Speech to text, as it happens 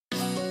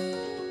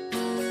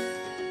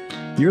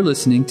You're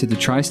listening to the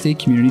Tri-State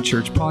Community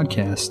Church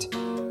Podcast,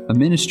 a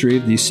ministry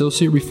of the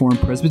Associate Reformed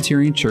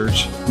Presbyterian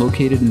Church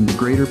located in the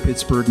greater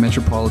Pittsburgh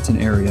metropolitan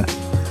area.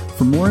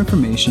 For more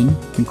information,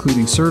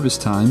 including service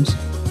times,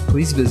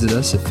 please visit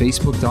us at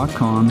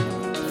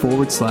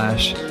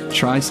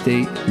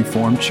facebook.com/Tri-State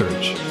Reformed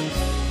Church.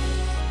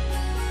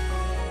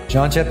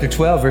 John chapter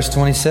 12, verse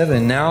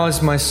 27, "Now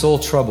is my soul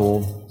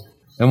troubled,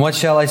 and what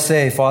shall I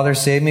say? Father,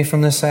 save me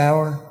from this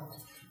hour?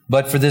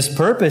 But for this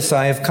purpose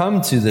I have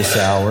come to this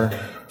hour.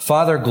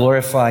 Father,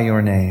 glorify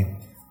your name."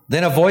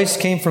 Then a voice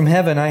came from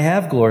heaven, "I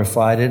have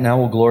glorified it, and I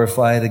will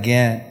glorify it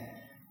again."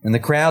 And the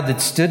crowd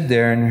that stood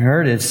there and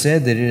heard it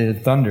said that it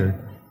had thundered.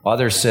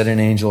 Others said,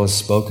 "An angel has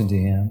spoken to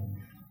him."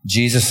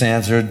 Jesus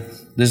answered,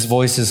 "This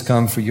voice has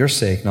come for your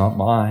sake, not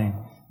mine.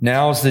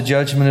 Now is the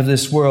judgment of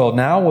this world.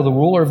 Now will the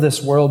ruler of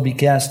this world be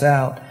cast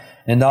out.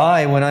 And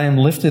I, when I am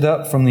lifted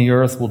up from the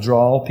earth, will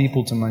draw all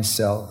people to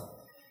myself."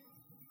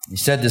 He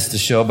said this to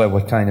show by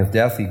what kind of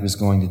death he was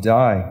going to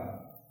die.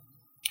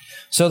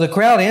 So the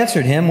crowd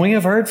answered him, "We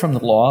have heard from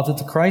the law that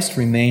the Christ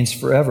remains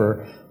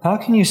forever. How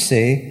can you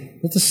say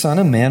that the Son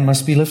of Man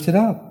must be lifted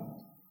up?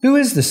 Who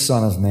is the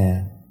Son of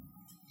Man?"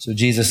 So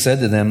Jesus said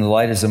to them, "The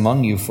light is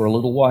among you for a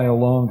little while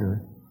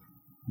longer.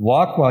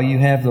 Walk while you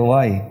have the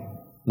light,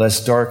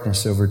 lest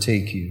darkness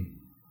overtake you.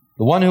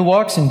 The one who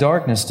walks in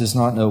darkness does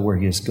not know where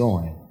he is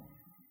going.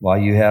 While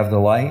you have the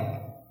light,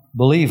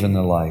 believe in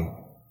the light,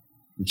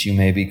 that you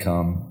may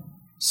become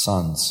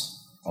sons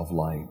of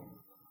light."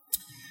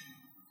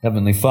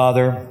 Heavenly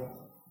Father,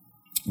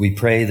 we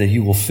pray that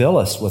you will fill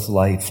us with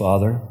light,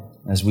 Father,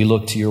 as we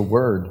look to your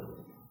word.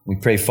 We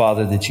pray,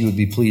 Father, that you would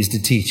be pleased to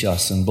teach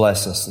us and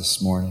bless us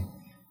this morning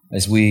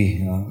as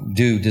we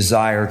do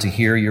desire to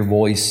hear your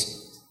voice.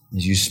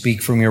 As you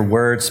speak from your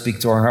word, speak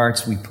to our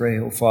hearts, we pray,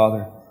 O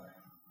Father.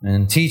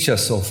 And teach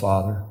us, O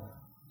Father.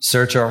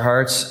 Search our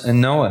hearts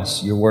and know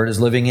us. Your word is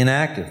living and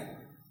active,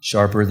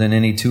 sharper than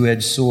any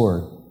two-edged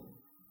sword.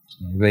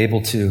 You're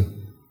able to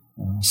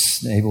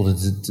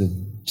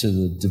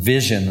the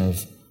division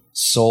of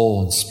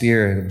soul and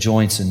spirit, of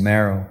joints and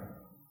marrow.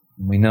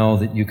 And we know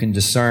that you can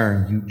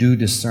discern. You do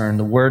discern.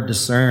 The word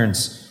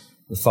discerns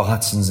the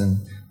thoughts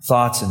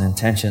and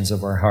intentions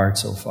of our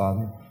hearts, O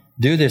Father.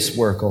 Do this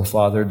work, O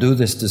Father. Do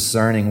this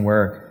discerning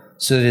work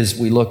so that as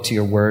we look to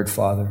your word,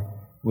 Father,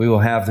 we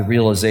will have the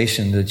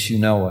realization that you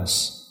know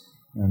us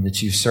and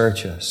that you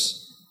search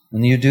us.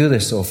 And you do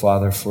this, O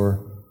Father, for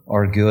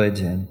our good.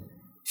 And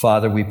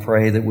Father, we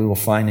pray that we will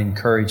find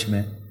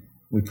encouragement.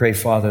 We pray,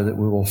 Father, that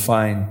we will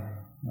find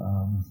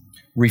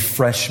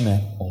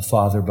refreshment, O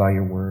Father, by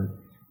your word.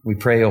 We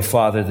pray, O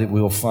Father, that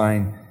we will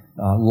find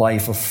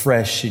life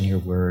afresh in your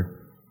word.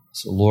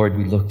 So, Lord,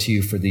 we look to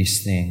you for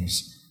these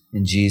things.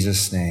 In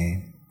Jesus'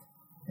 name,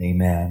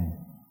 amen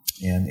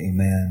and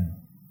amen.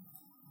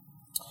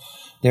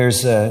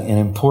 There's an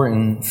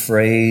important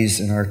phrase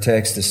in our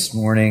text this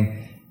morning,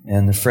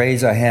 and the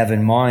phrase I have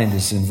in mind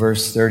is in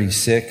verse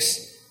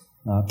 36.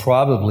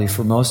 Probably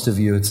for most of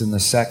you, it's in the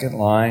second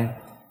line,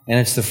 and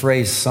it's the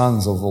phrase,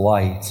 "sons of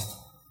light."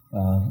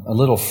 A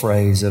little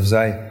phrase. As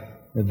I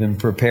have been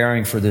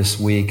preparing for this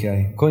week,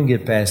 I couldn't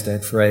get past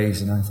that phrase,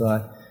 and I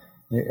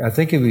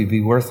think it would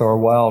be worth our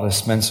while to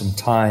spend some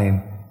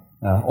time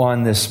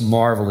on this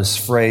marvelous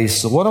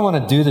phrase. So what I want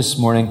to do this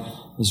morning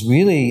is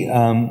really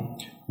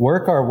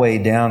work our way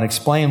down,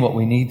 explain what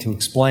we need to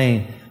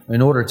explain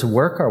in order to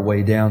work our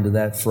way down to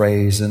that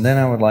phrase. And then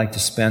I would like to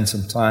spend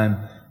some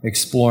time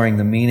exploring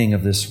the meaning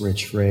of this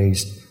rich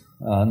phrase,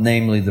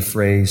 namely the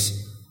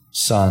phrase,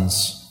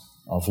 "sons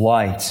of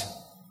light."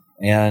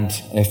 And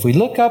if we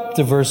look up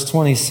to verse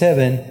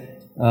 27,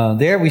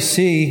 there we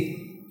see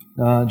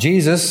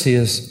Jesus. He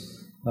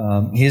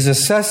is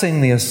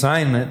assessing the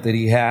assignment that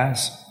he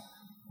has.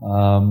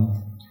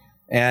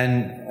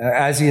 And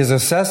as he is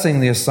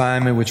assessing the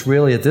assignment, which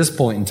really at this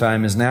point in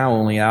time is now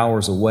only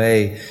hours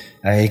away,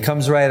 he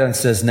comes right and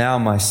says, "Now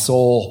my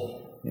soul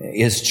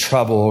is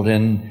troubled."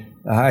 And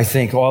I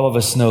think all of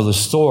us know the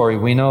story.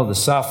 We know the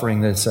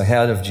suffering that's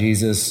ahead of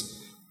Jesus.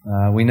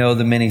 We know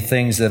the many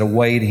things that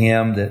await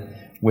him, that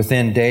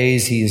within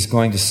days he is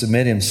going to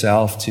submit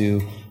himself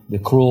to the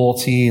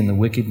cruelty and the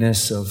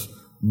wickedness of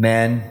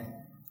men.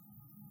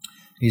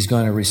 He's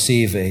going to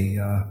receive a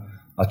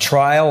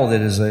trial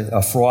that is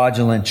a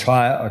fraudulent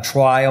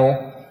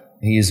trial.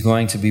 He is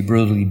going to be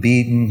brutally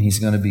beaten. He's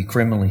going to be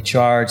criminally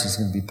charged. He's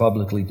going to be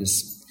publicly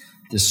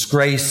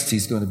disgraced.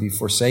 He's going to be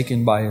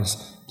forsaken by his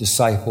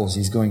disciples.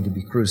 He's going to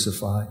be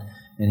crucified,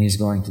 and he's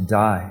going to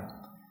die.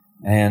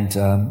 And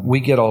we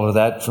get all of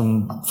that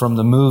from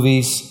the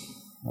movies.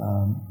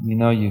 You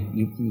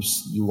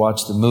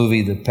watch the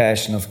movie, The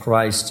Passion of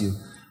Christ.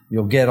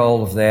 You'll get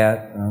all of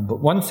that.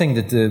 But one thing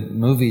that the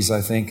movies,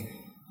 I think,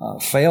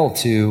 fail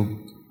to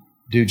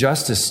do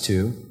justice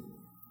to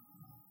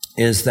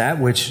is that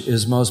which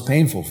is most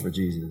painful for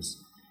Jesus.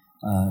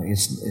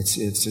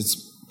 It's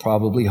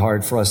probably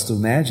hard for us to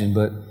imagine,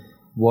 but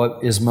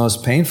what is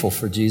most painful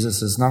for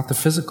Jesus is not the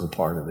physical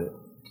part of it.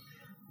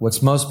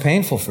 What's most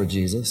painful for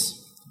Jesus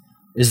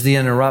is the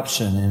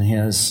interruption in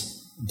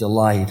his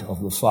delight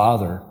of the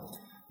Father.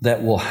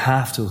 that will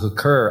have to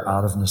occur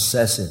out of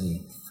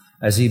necessity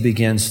as he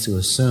begins to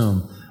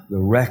assume the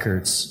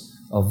records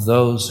of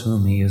those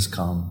whom he has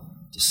come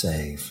to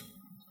save.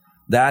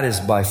 That is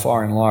by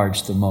far and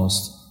large the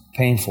most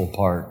painful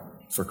part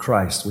for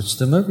Christ, which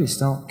the movies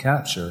don't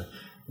capture.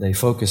 They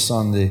focus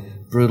on the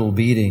brutal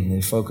beating.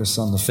 They focus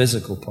on the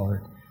physical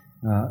part.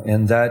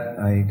 And that,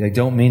 I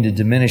don't mean to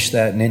diminish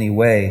that in any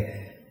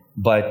way,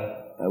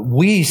 but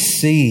we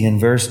see in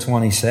verse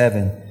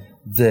 27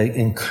 the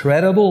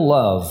incredible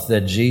love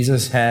that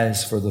Jesus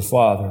has for the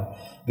Father,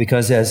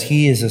 because as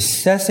he is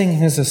assessing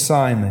his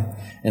assignment,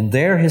 and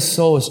there his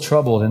soul is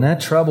troubled, and that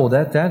trouble,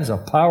 that is a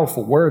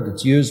powerful word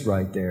that's used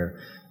right there.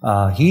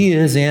 He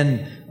is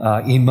in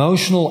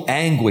emotional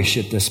anguish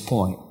at this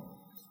point.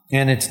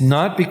 And it's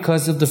not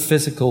because of the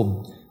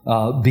physical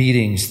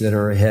beatings that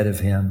are ahead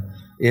of him.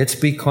 It's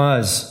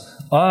because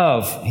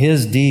of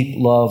his deep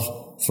love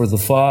for the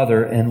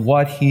Father and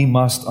what he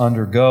must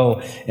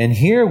undergo. And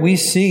here we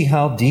see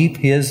how deep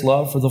his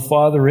love for the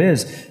Father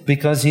is,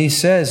 because he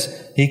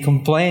says, he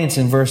complains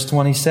in verse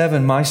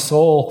 27, "My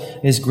soul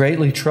is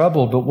greatly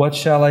troubled, but what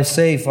shall I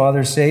say?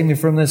 Father, save me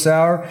from this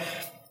hour.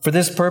 For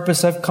this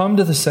purpose I've come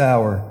to this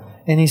hour."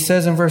 And he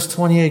says in verse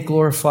 28,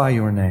 "Glorify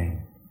your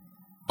name.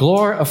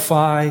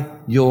 Glorify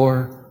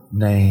your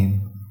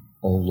name,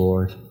 O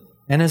Lord."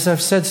 And as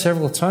I've said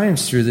several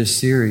times through this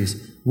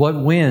series,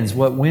 what wins?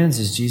 What wins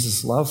is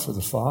Jesus' love for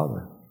the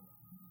Father.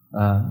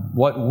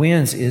 What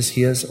wins is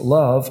his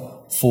love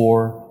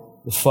for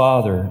the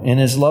Father. And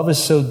his love is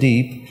so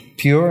deep,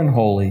 pure, and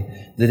holy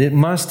that it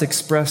must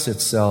express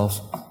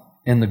itself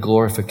in the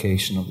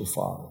glorification of the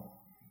Father.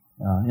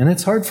 And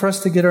it's hard for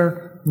us to get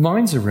our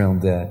minds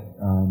around that.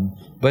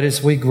 But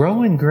as we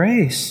grow in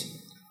grace,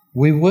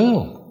 we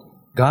will.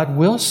 God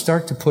will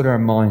start to put our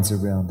minds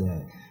around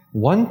that.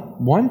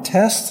 One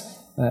test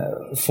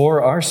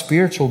for our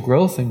spiritual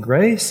growth and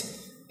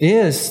grace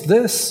is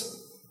this: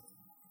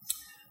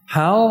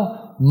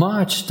 how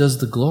much does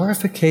the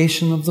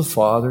glorification of the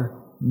Father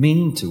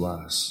mean to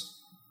us?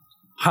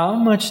 How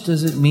much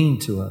does it mean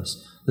to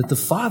us that the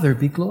Father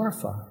be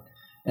glorified?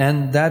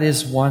 And that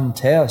is one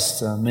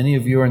test. Many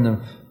of you are in the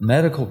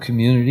medical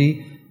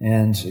community,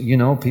 and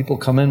people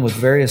come in with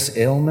various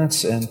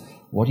ailments, and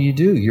what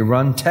do? You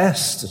run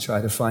tests to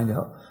try to find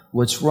out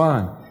what's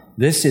wrong.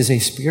 This is a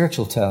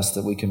spiritual test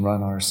that we can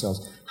run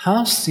ourselves.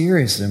 How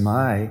serious am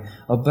I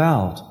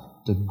about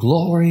the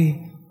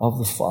glory of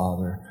the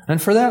Father?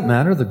 And for that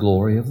matter, the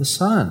glory of the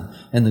Son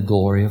and the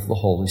glory of the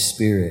Holy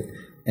Spirit.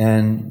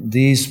 And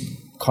these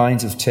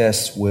kinds of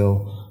tests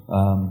will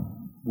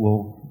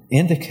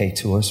indicate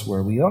to us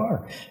where we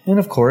are. And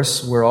of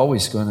course, we're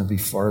always going to be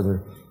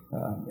farther.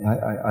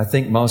 I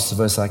think most of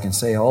us, I can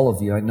say all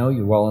of you, I know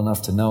you well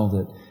enough to know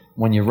that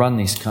when you run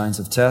these kinds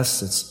of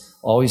tests, it's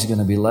always going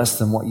to be less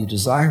than what you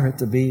desire it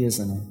to be,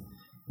 isn't it?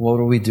 What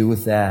do we do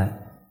with that?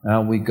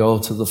 We go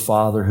to the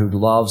Father who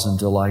loves and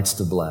delights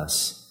to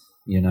bless,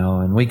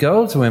 and we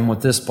go to him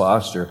with this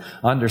posture,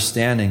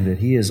 understanding that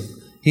he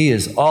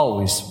is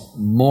always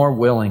more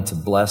willing to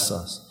bless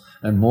us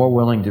and more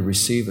willing to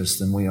receive us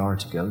than we are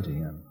to go to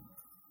him.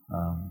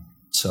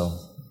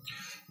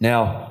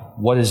 Now,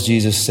 what does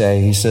Jesus say?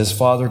 He says,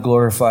 "Father,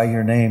 glorify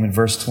your name," in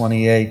verse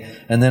 28.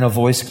 And then a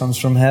voice comes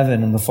from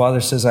heaven, and the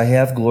Father says, "I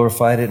have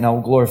glorified it, and I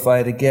will glorify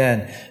it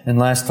again." And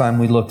last time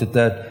we looked at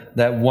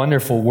that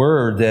wonderful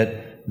word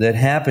that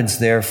happens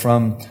there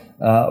from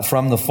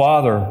the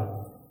Father.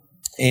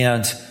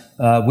 And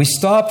we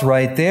stopped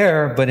right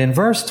there, but in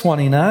verse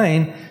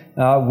 29,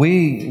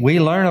 we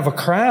learn of a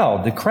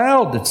crowd, the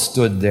crowd that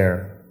stood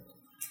there.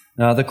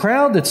 Now, the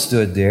crowd that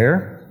stood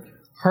there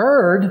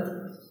heard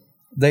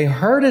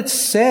it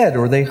said,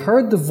 or they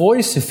heard the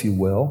voice, if you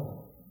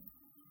will,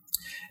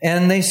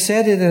 and they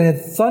said it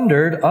had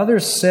thundered.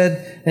 Others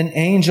said an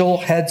angel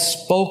had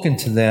spoken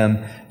to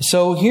them.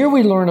 So here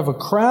we learn of a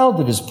crowd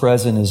that is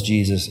present as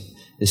Jesus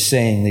is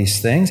saying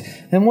these things.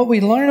 And what we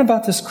learn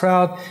about this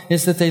crowd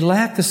is that they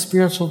lack the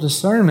spiritual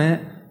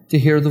discernment to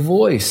hear the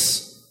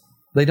voice.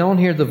 They don't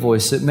hear the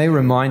voice. It may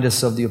remind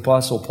us of the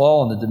Apostle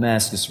Paul on the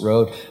Damascus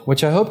Road,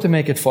 which I hope to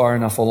make it far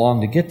enough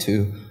along to get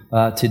to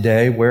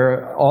today,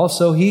 where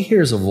also he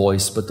hears a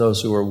voice, but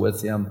those who were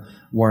with him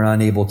were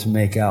unable to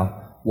make out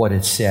what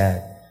it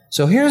said.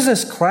 So here's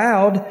this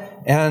crowd,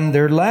 and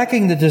they're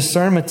lacking the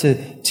discernment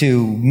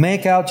to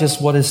make out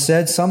just what is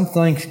said. Some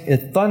think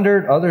it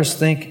thundered, others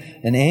think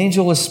an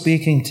angel is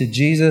speaking to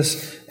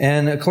Jesus.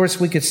 And of course,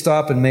 we could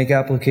stop and make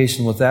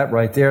application with that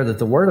right there, that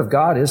the Word of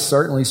God is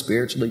certainly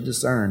spiritually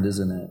discerned,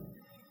 isn't it?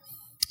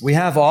 We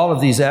have all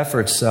of these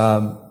efforts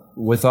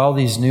with all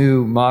these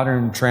new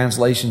modern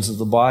translations of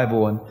the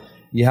Bible, and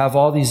you have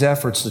all these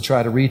efforts to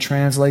try to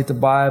retranslate the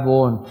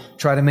Bible and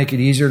try to make it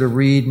easier to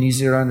read and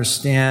easier to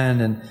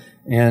understand.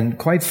 And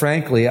quite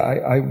frankly,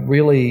 I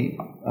really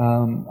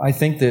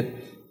think that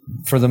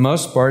for the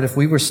most part, if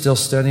we were still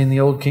studying the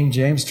old King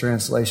James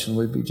translation,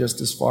 we'd be just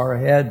as far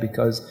ahead,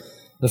 because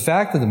the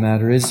fact of the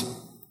matter is,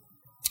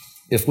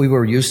 if we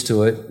were used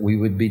to it, we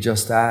would be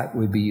just that.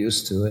 We'd be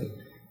used to it.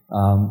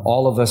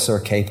 All of us are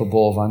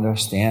capable of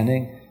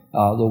understanding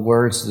the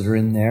words that are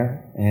in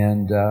there.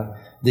 And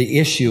the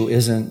issue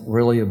isn't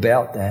really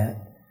about that.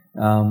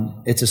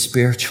 It's a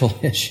spiritual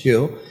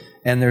issue,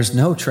 and there's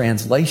no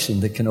translation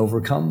that can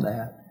overcome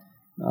that.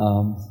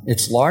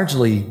 It's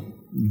largely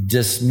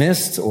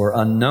dismissed or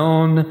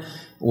unknown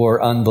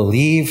or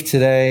unbelieved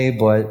today,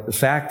 but the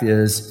fact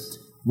is,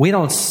 we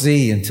don't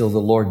see until the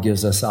Lord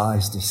gives us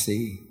eyes to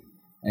see.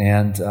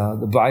 And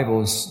the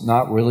Bible is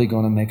not really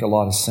going to make a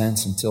lot of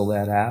sense until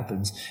that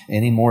happens,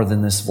 any more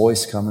than this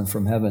voice coming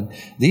from heaven.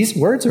 These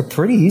words are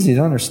pretty easy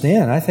to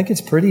understand. I think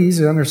it's pretty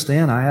easy to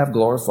understand. I have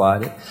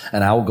glorified it,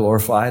 and I will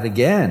glorify it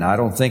again. I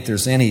don't think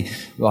there's any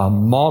there's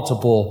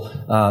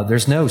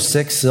no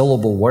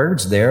 6-syllable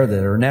words there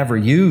that are never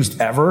used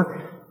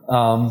ever,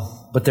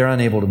 but they're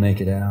unable to make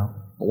it out.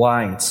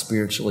 Why? It's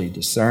spiritually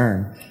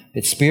discerned.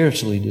 It's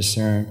spiritually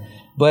discerned.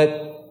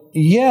 But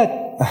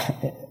yet,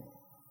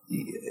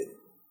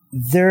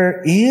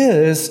 there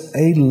is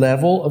a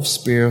level of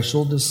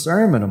spiritual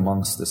discernment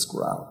amongst this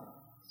crowd.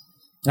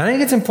 I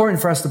think it's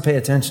important for us to pay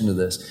attention to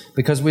this,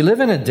 because we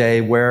live in a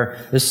day where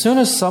as soon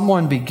as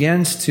someone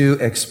begins to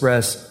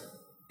express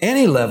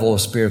any level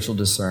of spiritual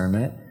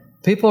discernment,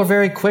 people are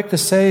very quick to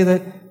say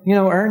that,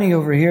 Ernie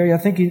over here, I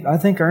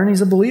think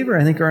Ernie's a believer.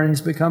 I think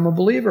Ernie's become a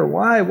believer.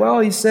 Why?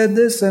 Well, he said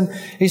this, and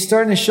he's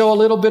starting to show a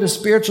little bit of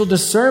spiritual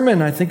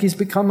discernment. I think he's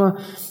become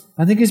a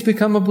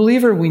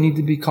believer. We need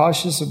to be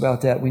cautious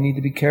about that. We need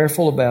to be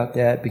careful about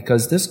that,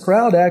 because this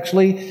crowd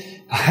actually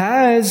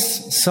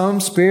has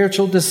some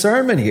spiritual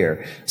discernment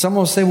here.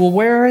 Someone will say, well,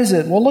 where is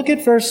it? Well, look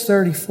at verse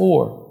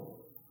 34.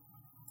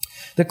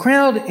 The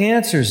crowd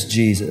answers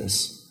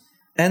Jesus,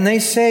 and they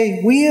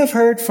say, we have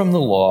heard from the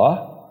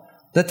law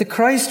that the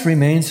Christ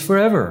remains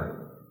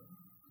forever.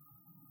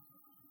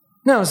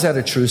 Now, is that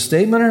a true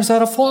statement or is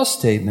that a false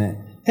statement?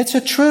 It's a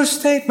true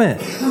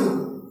statement.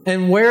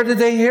 And where did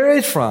they hear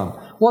it from?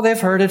 Well, they've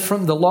heard it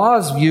from the law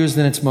is used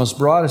in its most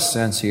broadest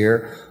sense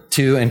here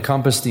to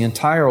encompass the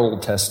entire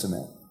Old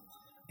Testament.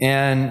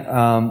 And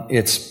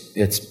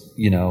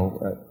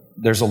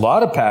there's a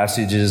lot of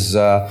passages.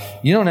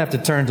 You don't have to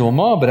turn to them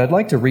all, but I'd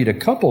like to read a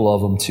couple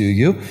of them to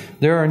you.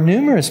 There are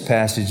numerous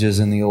passages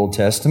in the Old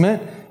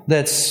Testament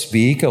that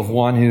speak of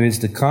one who is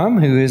to come,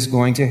 who is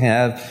going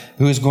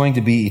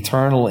to be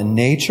eternal in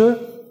nature.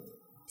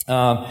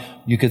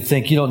 You could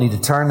think you don't need to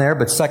turn there,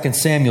 but 2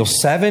 Samuel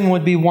 7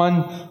 would be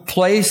one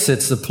place.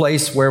 It's the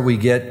place where we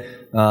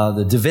get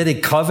the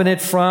Davidic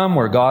covenant from,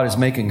 where God is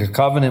making a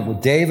covenant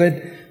with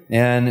David.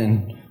 And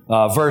in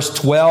verse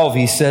 12,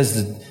 he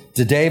says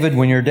to David,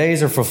 when your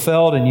days are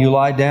fulfilled and you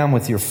lie down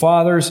with your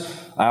fathers,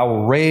 I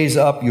will raise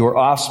up your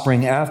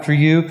offspring after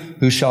you,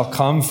 who shall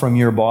come from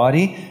your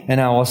body, and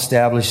I will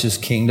establish his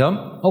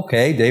kingdom.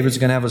 Okay, David's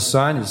going to have a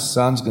son. His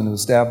son's going to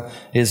establish,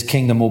 his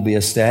kingdom will be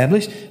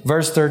established.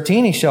 Verse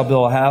 13, he shall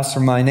build a house for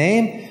my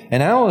name,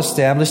 and I will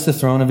establish the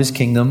throne of his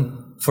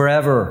kingdom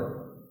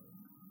forever.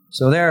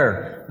 So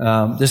there,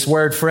 this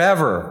word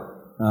forever,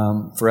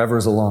 forever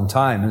is a long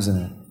time, isn't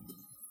it?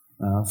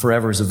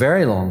 Forever is a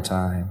very long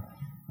time.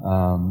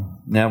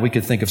 Now we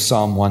could think of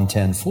Psalm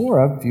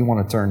 110:4. If you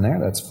want to turn there,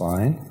 that's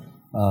fine.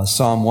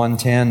 Psalm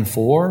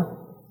 110:4.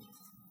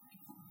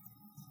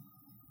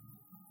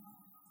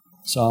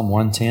 Psalm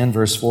 110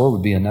 verse 4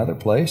 would be another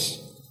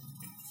place.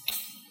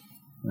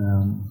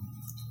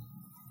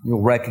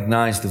 You'll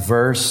recognize the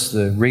verse.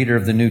 The reader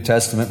of the New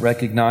Testament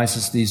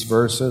recognizes these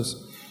verses.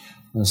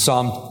 In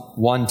Psalm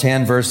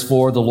 110 verse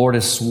 4, the Lord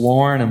has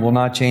sworn and will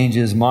not change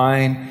his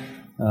mind.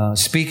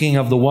 Speaking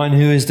of the one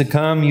who is to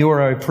come, you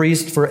are a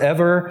priest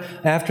forever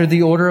after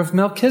the order of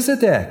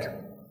Melchizedek.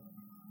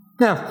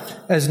 Now,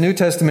 as New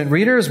Testament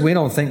readers, we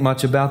don't think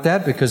much about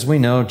that because we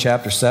know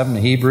chapter 7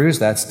 of Hebrews,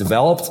 that's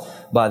developed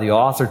by the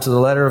author to the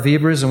letter of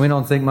Hebrews, and we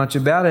don't think much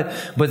about it.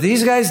 But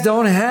these guys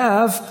don't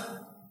have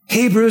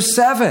Hebrews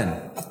 7.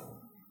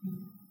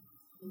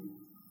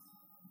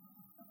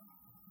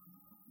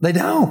 They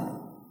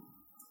don't.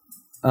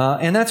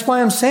 And that's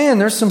why I'm saying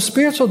there's some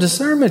spiritual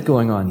discernment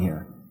going on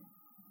here.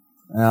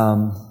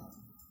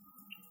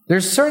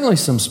 There's certainly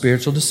some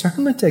spiritual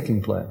discernment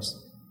taking place.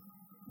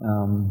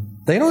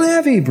 They don't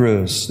have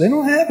Hebrews. They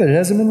don't have it. It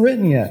hasn't been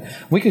written yet.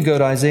 We could go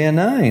to Isaiah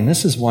 9.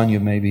 This is one you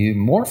may be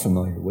even more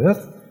familiar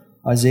with.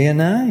 Isaiah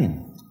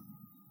 9.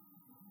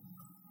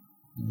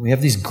 We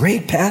have these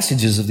great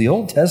passages of the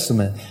Old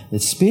Testament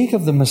that speak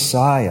of the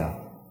Messiah.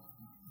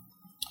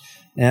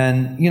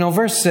 And,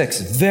 verse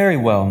 6 is very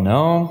well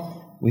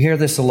known. We hear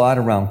this a lot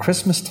around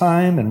Christmas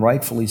time, and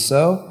rightfully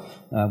so.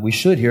 We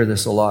should hear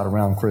this a lot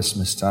around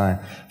Christmas time.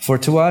 For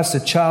to us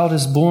a child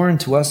is born,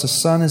 to us a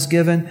son is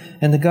given,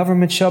 and the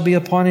government shall be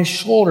upon his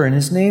shoulder, and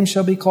his name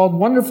shall be called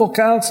Wonderful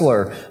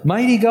Counselor,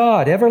 Mighty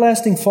God,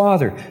 Everlasting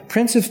Father,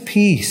 Prince of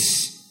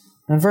Peace.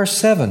 And verse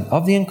 7,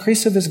 of the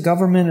increase of his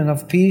government and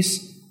of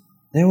peace,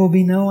 there will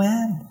be no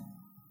end.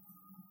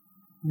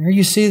 Here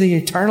you see the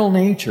eternal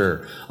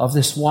nature of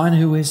this one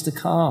who is to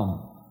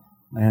come.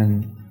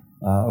 And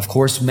of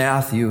course,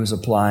 Matthew is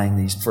applying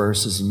these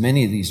verses, and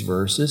many of these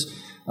verses,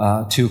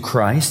 to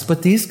Christ,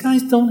 but these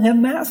guys don't have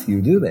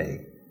Matthew, do they?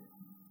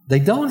 They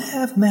don't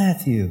have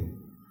Matthew.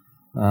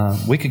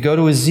 We could go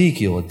to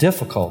Ezekiel, a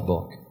difficult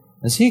book.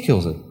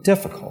 Ezekiel's a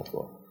difficult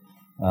book.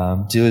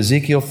 To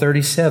Ezekiel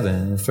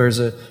 37. If there's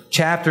a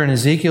chapter in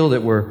Ezekiel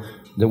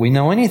that we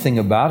know anything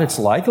about, it's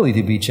likely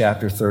to be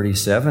chapter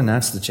 37.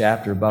 That's the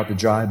chapter about the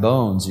dry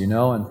bones,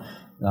 and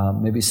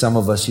maybe some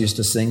of us used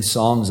to sing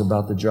songs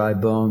about the dry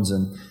bones,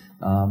 and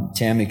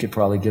Tammy could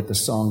probably get the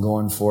song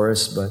going for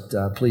us,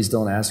 but please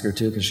don't ask her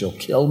to, because she'll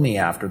kill me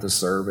after the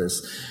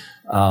service.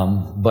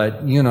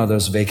 But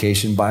those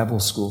vacation Bible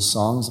school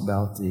songs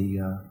about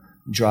the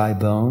dry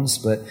bones.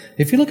 But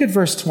if you look at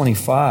verse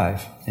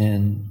 25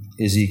 in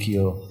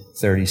Ezekiel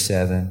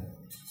 37,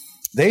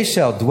 they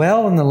shall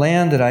dwell in the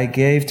land that I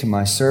gave to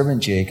my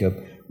servant Jacob,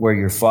 where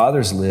your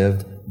fathers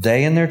lived.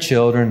 They and their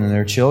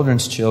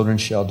children's children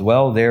shall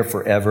dwell there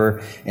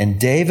forever. And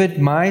David,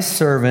 my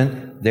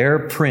servant, their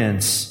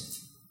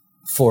prince,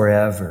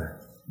 forever.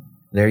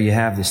 There you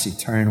have this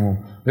eternal.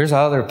 There's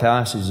other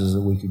passages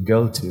that we could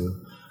go to.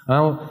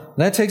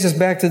 That takes us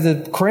back to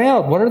the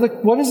crowd.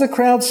 What is the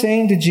crowd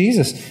saying to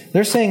Jesus?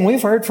 They're saying,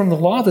 we've heard from the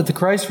law that the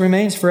Christ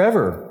remains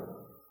forever.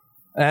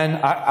 And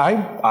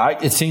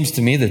it seems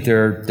to me that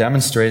they're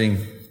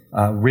demonstrating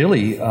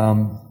really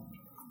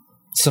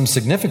some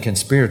significant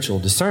spiritual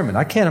discernment.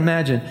 I can't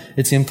imagine.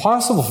 It's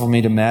impossible for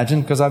me to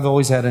imagine, because I've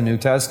always had a New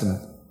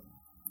Testament.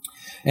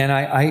 And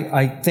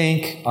I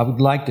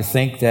would like to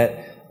think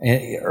that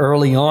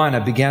early on I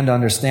began to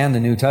understand the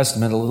New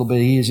Testament a little bit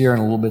easier and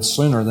a little bit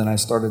sooner than I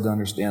started to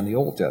understand the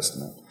Old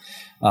Testament.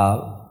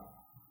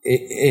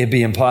 It'd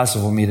be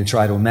impossible for me to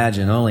try to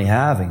imagine only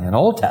having an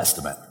Old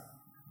Testament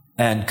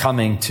and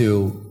coming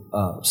to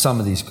some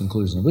of these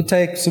conclusions. It would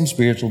take some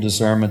spiritual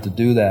discernment to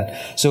do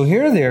that. So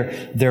here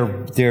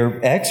they're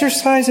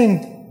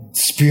exercising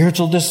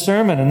spiritual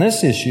discernment in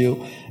this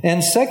issue.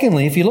 And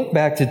secondly, if you look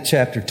back to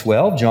chapter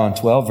 12, John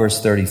 12,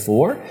 verse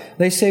 34,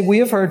 they say, we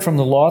have heard from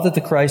the law that the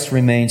Christ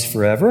remains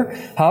forever.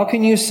 How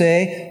can you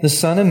say the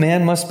Son of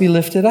Man must be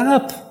lifted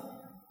up?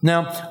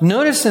 Now,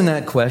 notice in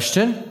that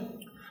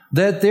question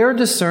that they're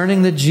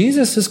discerning that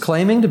Jesus is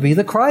claiming to be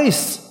the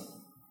Christ.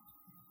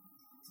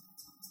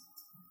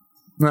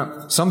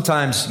 Now,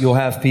 sometimes you'll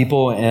have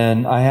people,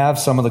 and I have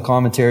some of the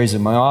commentaries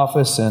in my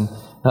office, and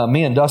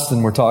me and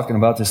Dustin were talking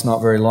about this not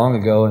very long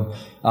ago,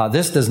 and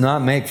this does not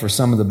make for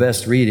some of the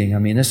best reading. I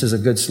mean, this is a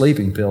good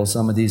sleeping pill.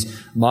 Some of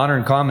these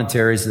modern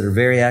commentaries that are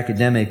very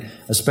academic,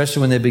 especially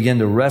when they begin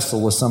to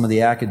wrestle with some of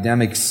the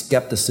academic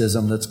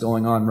skepticism that's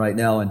going on right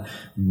now. And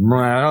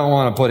I don't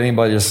want to put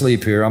anybody to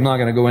sleep here. I'm not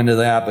going to go into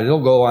that, but it'll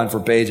go on for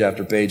page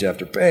after page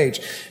after page.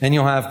 And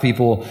you'll have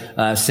people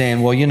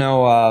saying,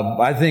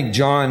 well, I think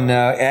John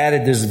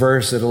added this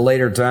verse at a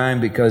later time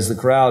because the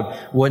crowd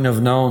wouldn't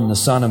have known the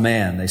Son of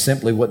Man. They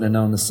simply wouldn't have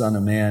known the Son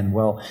of Man.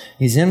 Well,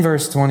 he's in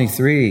verse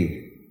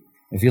 23.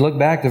 If you look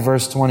back to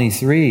verse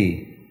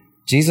 23,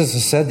 Jesus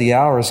has said the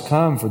hour has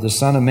come for the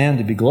Son of Man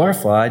to be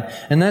glorified,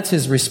 and that's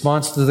his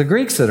response to the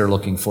Greeks that are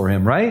looking for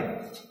him, right?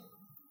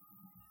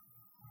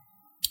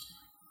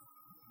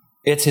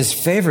 It's his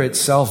favorite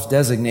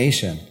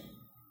self-designation.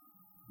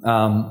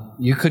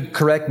 You could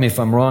correct me if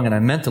I'm wrong, and I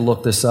meant to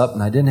look this up,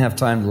 and I didn't have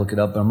time to look it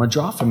up, but I'm going to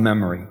draw from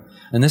memory.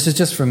 And this is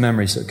just from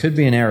memory, so it could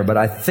be an error, but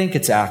I think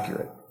it's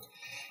accurate.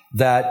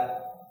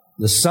 That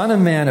the Son of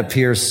Man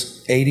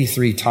appears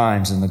 83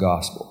 times in the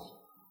Gospel.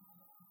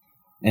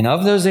 And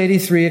of those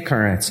 83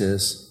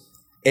 occurrences,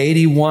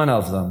 81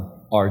 of them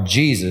are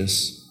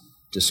Jesus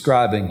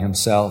describing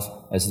himself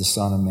as the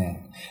Son of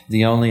Man.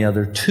 The only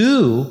other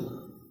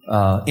two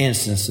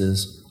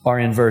instances are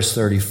in verse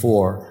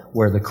 34,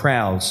 where the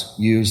crowds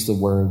use the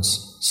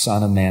words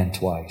Son of Man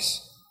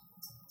twice.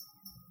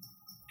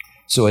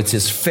 So it's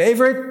his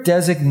favorite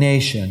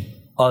designation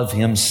of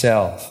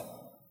himself.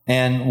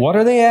 And what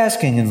are they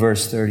asking in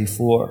verse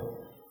 34?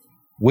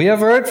 We have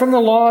heard from the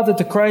law that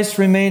the Christ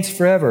remains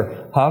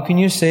forever. How can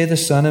you say the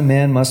Son of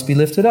Man must be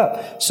lifted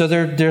up? So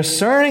they're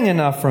discerning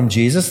enough from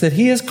Jesus that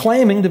he is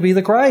claiming to be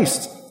the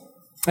Christ.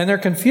 And they're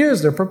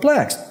confused, they're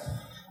perplexed.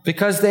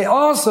 Because they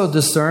also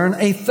discern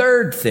a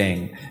third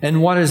thing.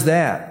 And what is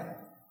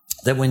that?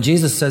 That when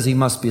Jesus says he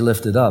must be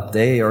lifted up,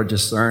 they are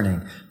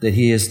discerning that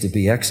he is to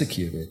be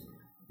executed.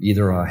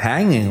 Either a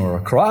hanging or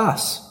a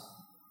cross.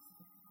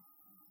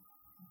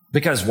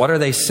 Because what are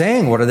they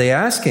saying? What are they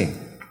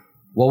asking?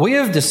 Well, we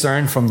have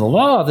discerned from the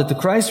law that the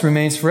Christ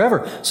remains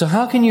forever. So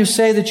how can you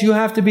say that you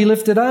have to be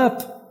lifted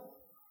up?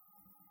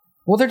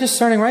 Well, they're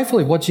discerning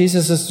rightfully. What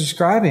Jesus is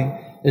describing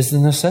is the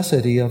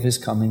necessity of his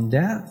coming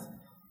death.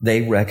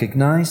 They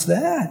recognize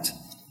that.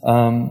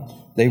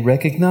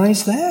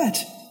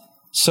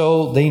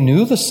 So they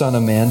knew the Son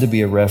of Man to be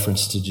a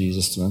reference to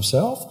Jesus to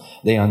himself.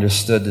 They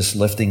understood this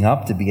lifting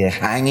up to be a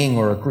hanging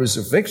or a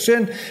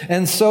crucifixion.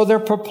 And so they're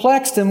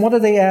perplexed. And what do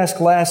they ask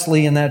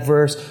lastly in that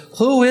verse?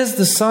 Who is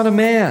the Son of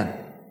Man?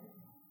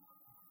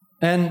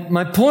 And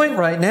my point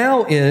right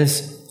now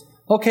is,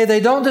 okay, they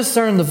don't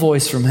discern the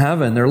voice from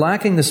heaven. They're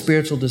lacking the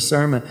spiritual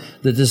discernment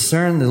to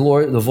discern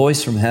the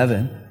voice from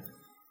heaven.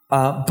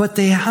 But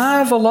they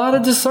have a lot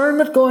of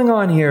discernment going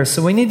on here,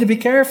 so we need to be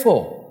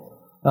careful.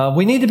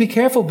 We need to be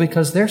careful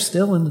because they're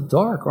still in the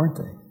dark, aren't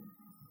they?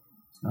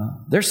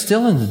 They're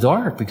still in the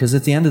dark because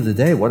at the end of the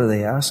day, what are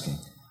they asking?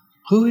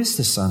 Who is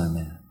the Son of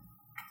Man?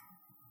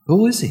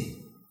 Who is he?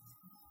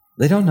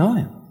 They don't know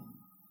him.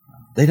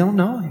 They don't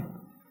know him.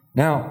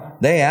 Now,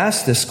 they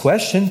ask this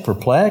question,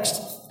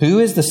 perplexed, who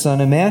is the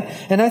Son of Man?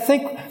 And I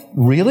think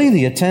really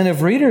the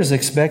attentive reader is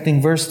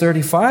expecting verse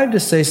 35 to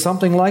say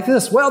something like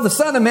this. Well, the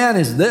Son of Man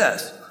is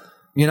this.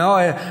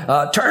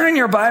 Turn in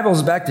your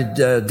Bibles back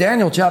to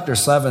Daniel chapter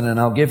 7, and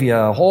I'll give you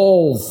a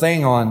whole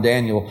thing on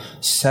Daniel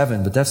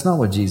 7. But that's not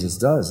what Jesus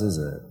does, is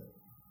it?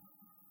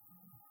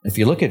 If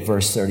you look at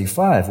verse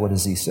 35, what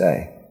does he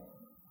say?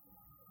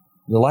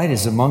 The light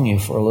is among you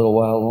for a little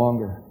while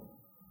longer.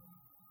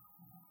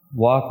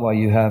 Walk while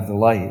you have the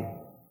light.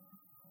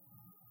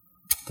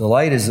 The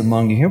light is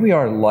among you. Here we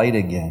are, light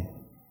again.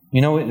 The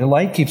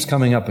light keeps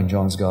coming up in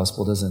John's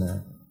Gospel, doesn't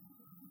it?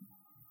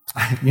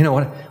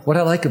 What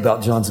I like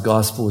about John's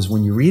Gospel is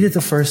when you read it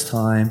the first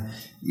time,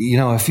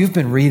 if you've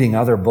been reading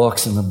other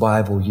books in the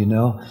Bible,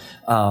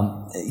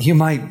 you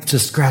might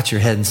just scratch your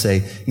head and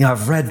say,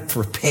 I've read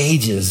for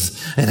pages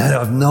and I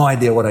have no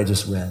idea what I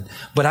just read.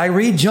 But I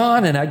read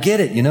John and I get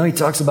it. He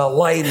talks about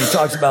light, he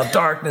talks about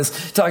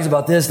darkness, he talks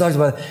about this, talks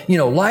about,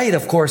 light,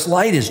 of course,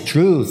 light is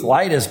truth,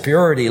 light is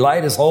purity,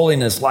 light is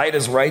holiness, light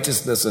is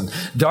righteousness, and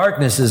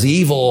darkness is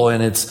evil,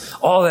 and it's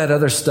all that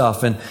other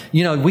stuff. And,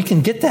 we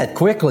can get that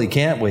quickly,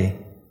 can't we?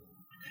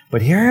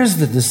 But here's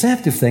the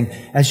deceptive thing.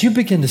 As you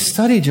begin to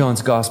study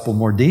John's Gospel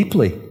more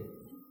deeply,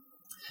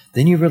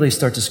 then you really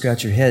start to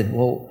scratch your head.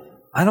 Well,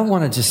 I don't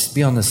want to just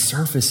be on the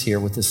surface here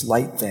with this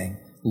light thing,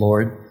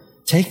 Lord.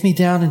 Take me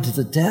down into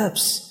the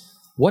depths.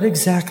 What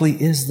exactly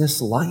is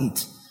this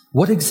light?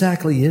 What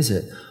exactly is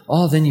it?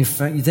 Oh, then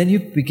you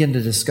begin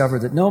to discover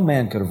that no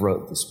man could have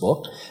wrote this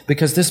book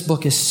because this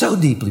book is so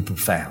deeply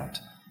profound.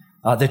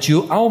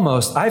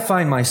 That I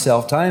find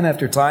myself time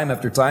after time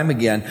after time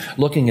again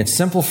looking at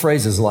simple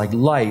phrases like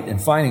light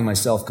and finding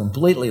myself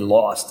completely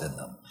lost in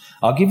them.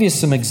 I'll give you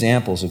some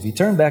examples. If you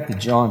turn back to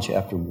John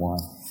chapter 1,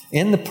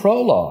 in the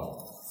prologue,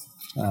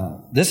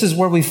 this is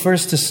where we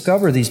first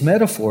discover these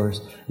metaphors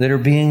that are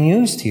being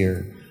used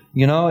here.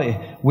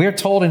 We're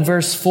told in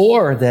verse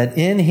 4 that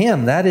in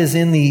him, that is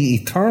in the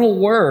eternal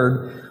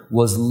Word,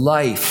 was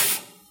life.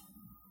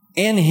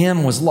 In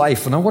him was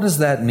life. Now, what does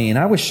that mean?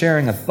 I was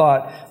sharing a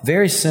thought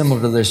very similar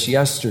to this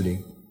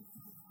yesterday.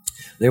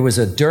 There was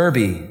a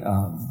derby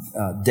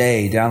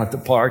day down at the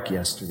park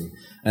yesterday,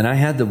 and I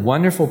had the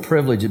wonderful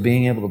privilege of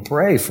being able to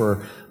pray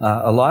for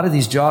a lot of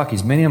these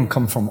jockeys. Many of them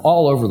come from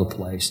all over the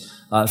place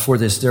for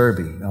this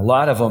derby. A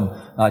lot of them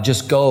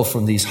just go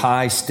from these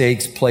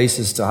high-stakes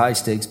places to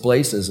high-stakes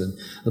places, and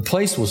the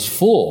place was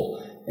full.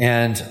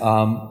 And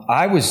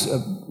I was,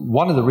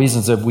 one of the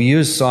reasons that we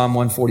used Psalm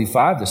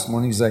 145 this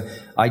morning is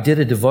I did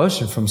a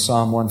devotion from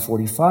Psalm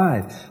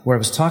 145 where I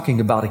was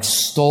talking about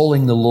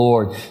extolling the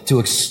Lord. To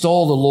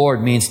extol the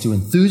Lord means to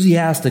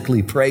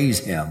enthusiastically praise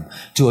Him,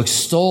 to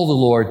extol the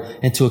Lord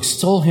and to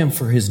extol Him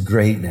for His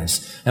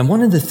greatness. And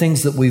one of the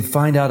things that we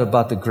find out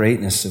about the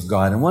greatness of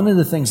God, and one of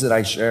the things that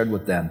I shared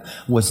with them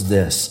was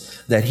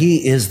this, that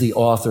He is the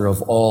author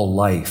of all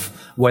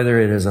life, whether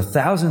it is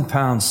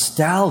 1,000-pound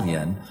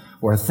stallion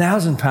or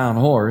 1,000-pound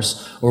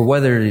horse, or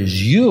whether it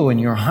is you and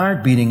your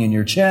heart beating in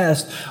your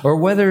chest, or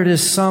whether it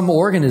is some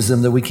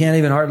organism that we can't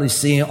even hardly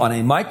see on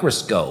a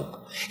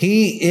microscope.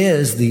 He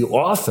is the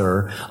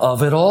author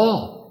of it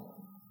all.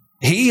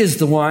 He is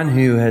the one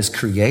who has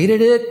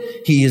created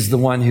it. He is the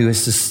one who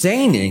is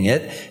sustaining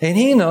it, and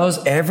He knows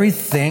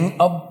everything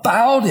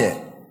about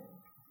it.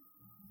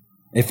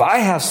 If I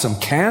have some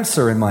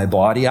cancer in my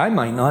body, I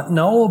might not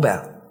know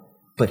about it,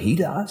 but He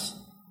does.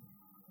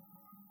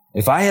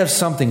 If I have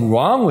something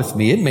wrong with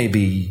me, it may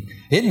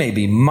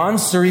be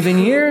months or even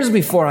years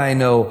before I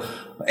know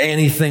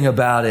anything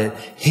about it.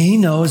 He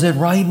knows it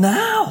right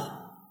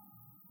now.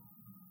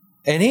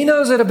 And He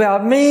knows it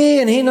about me,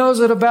 and He knows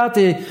it about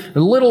the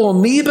little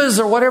amoebas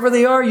or whatever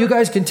they are. You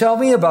guys can tell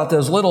me about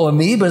those little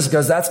amoebas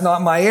because that's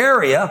not my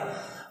area.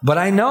 But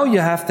I know you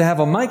have to have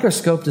a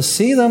microscope to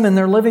see them, and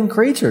they're living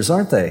creatures,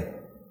 aren't they?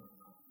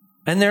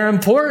 And they're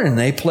important.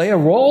 They play a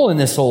role in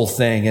this whole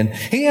thing. And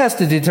He has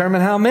to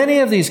determine how many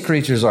of these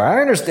creatures are.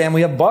 I understand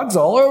we have bugs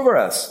all over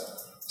us.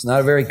 It's not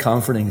a very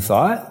comforting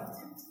thought.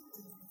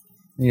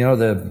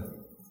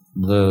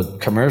 The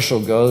commercial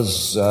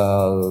goes,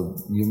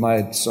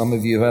 some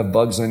of you have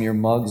bugs on your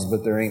mugs,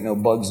 but there ain't no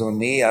bugs on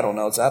me. I don't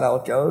know. Is that how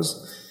it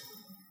goes?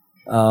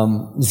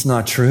 It's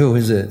not true,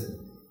 is it?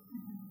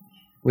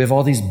 We have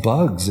all these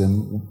bugs,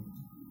 and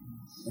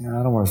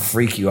I don't want to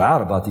freak you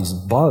out about these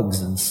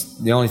bugs. And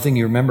the only thing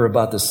you remember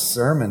about this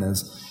sermon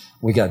is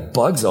we got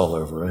bugs all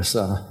over us.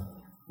 I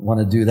want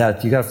to do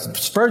that.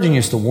 Spurgeon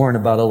used to warn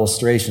about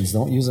illustrations.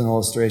 Don't use an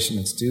illustration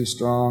that's too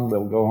strong.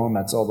 They'll go home.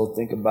 That's all they'll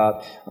think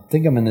about. I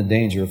think I'm in the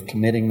danger of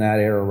committing that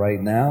error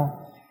right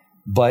now.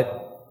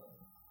 But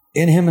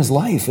in Him is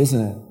life,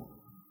 isn't it?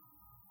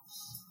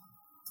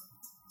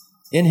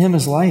 In Him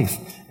is life.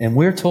 And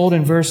we're told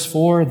in verse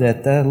 4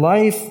 that that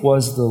life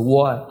was the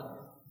what?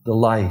 The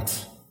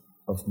light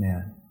of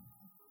man.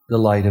 The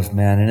light of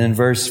man. And in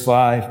verse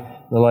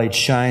 5, the light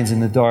shines in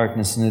the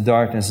darkness, and the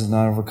darkness has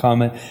not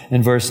overcome it.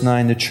 In verse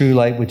 9, the true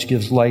light which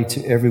gives light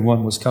to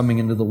everyone was coming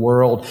into the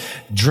world.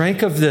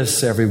 Drink of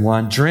this,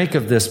 everyone. Drink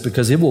of this,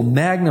 because it will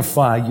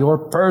magnify your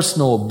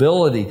personal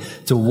ability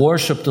to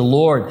worship the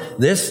Lord.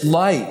 This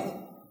light,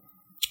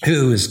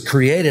 who has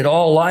created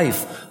all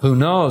life, who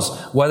knows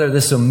whether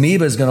this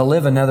amoeba is going to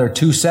live another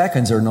 2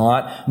 seconds or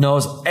not,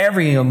 knows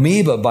every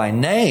amoeba by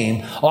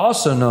name,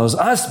 also knows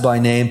us by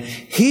name.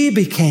 He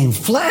became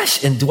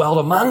flesh and dwelt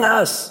among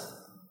us.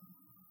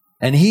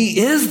 And He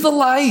is the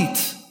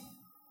light.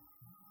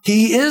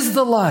 He is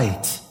the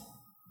light.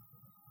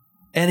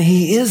 And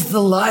He is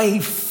the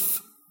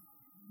life.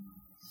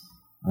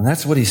 And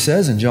that's what He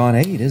says in John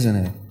 8, isn't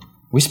it?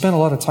 We spent a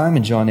lot of time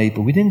in John 8,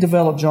 but we didn't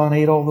develop John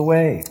 8 all the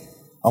way.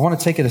 I want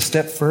to take it a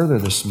step further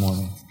this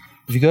morning.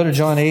 If you go to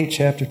John 8,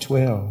 chapter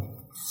 12.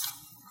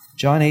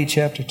 John 8,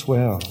 chapter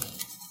 12.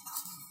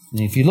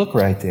 And if you look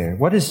right there,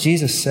 what does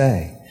Jesus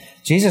say?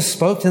 Jesus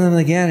spoke to them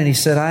again and He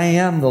said, I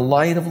am the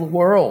light of the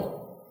world.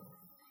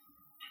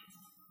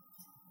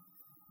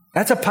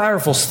 That's a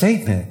powerful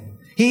statement.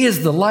 He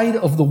is the light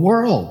of the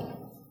world.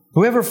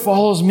 Whoever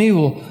follows me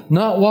will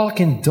not walk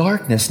in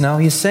darkness. Now,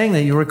 He's saying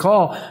that, you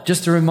recall,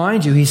 just to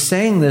remind you, He's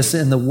saying this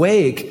in the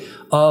wake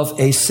of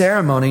a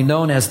ceremony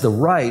known as the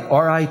Rite,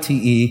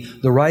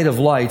 R-I-T-E, the Rite of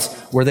Lights,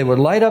 where they would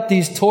light up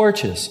these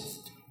torches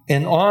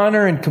in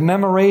honor and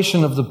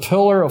commemoration of the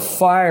pillar of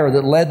fire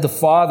that led the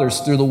fathers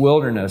through the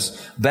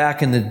wilderness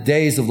back in the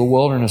days of the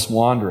wilderness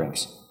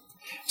wanderings.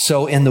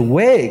 So in the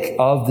wake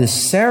of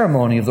this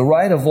ceremony of the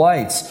Rite of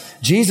Lights,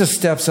 Jesus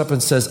steps up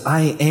and says,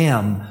 I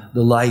am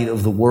the light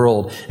of the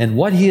world. And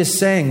what He is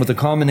saying with the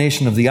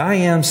combination of the I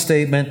am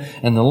statement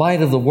and the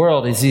light of the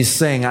world is He's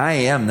saying, I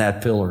am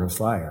that pillar of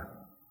fire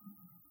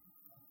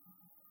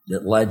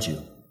that led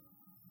you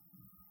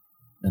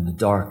in the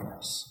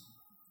darkness.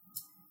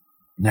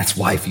 And that's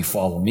why if you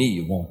follow me,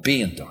 you won't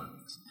be in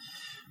darkness,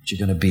 but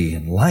you're going to be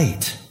in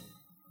light.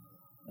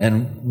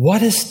 And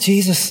what is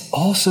Jesus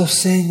also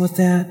saying with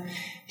that?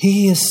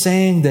 He is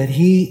saying that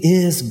He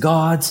is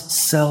God's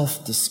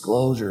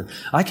self-disclosure.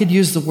 I could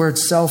use the word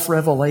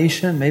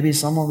self-revelation. Maybe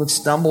someone would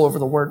stumble over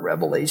the word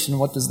revelation.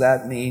 What does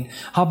that mean?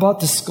 How about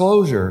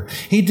disclosure?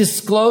 He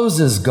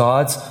discloses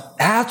God's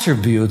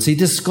attributes. He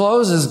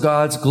discloses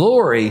God's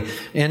glory.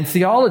 In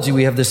theology,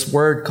 we have this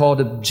word called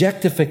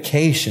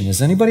objectification.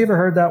 Has anybody ever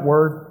heard that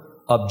word?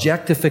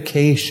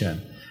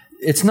 Objectification.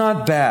 It's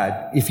not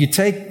bad. If you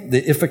take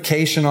the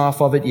ification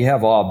off of it, you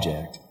have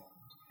object.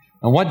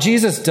 And what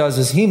Jesus does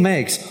is He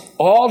makes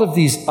all of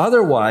these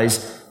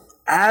otherwise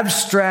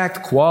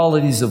abstract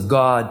qualities of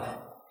God,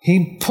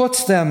 He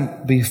puts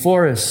them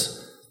before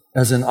us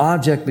as an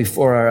object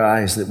before our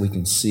eyes that we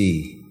can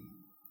see.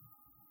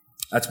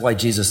 That's why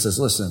Jesus says,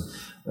 listen,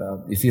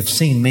 if you've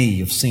seen me,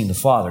 you've seen the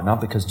Father.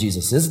 Not because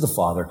Jesus is the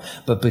Father,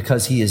 but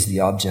because He is the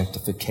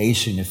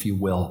objectification, if you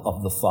will,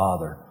 of the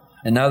Father.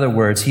 In other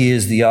words, He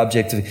is the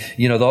object of,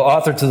 the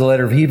author to the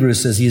letter of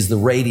Hebrews says He is the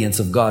radiance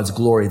of God's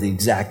glory, the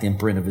exact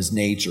imprint of His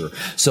nature.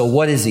 So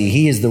what is He?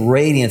 He is the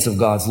radiance of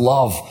God's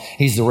love.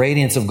 He's the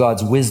radiance of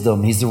God's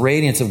wisdom. He's the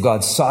radiance of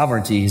God's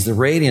sovereignty. He's the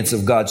radiance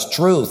of God's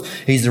truth.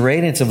 He's the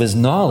radiance of His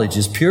knowledge,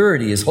 His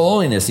purity, His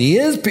holiness. He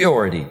is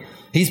purity.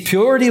 He's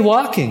purity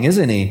walking,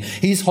 isn't He?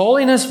 He's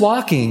holiness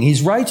walking.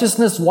 He's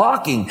righteousness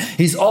walking.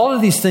 He's all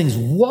of these things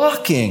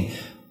walking.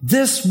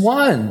 This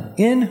one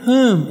in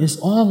whom is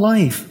all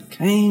life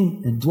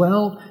came and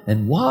dwelt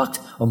and walked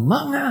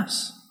among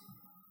us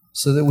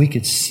so that we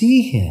could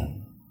see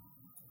Him.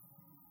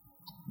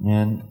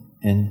 And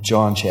in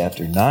John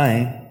chapter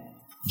 9,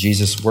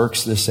 Jesus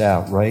works this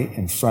out right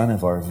in front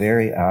of our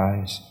very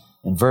eyes.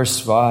 In verse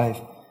 5,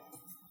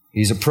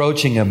 He's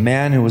approaching a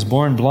man who was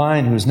born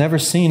blind, who has never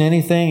seen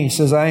anything. He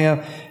says,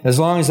 as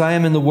long as I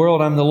am in the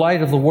world, I'm the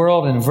light of the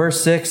world. And in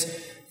verse 6,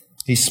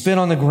 He spit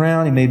on the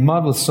ground. He made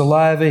mud with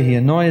saliva. He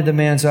anointed the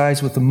man's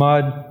eyes with the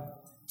mud.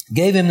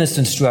 Gave him this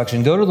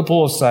instruction, go to the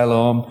pool of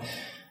Siloam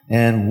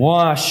and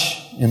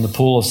wash in the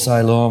pool of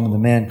Siloam. And the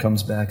man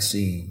comes back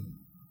seeing.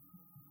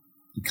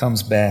 He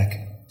comes back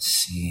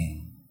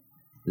seeing.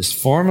 This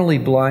formerly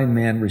blind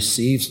man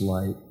receives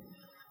light.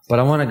 But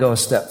I want to go a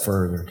step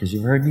further because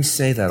you've heard me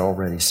say that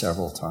already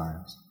several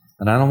times.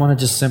 And I don't want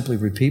to just simply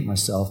repeat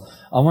myself.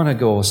 I want to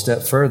go a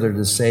step further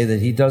to say that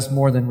he does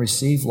more than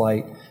receive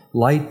light.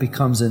 Light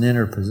becomes an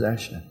inner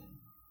possession.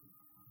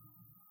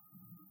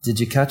 Did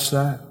you catch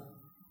that?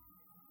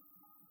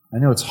 I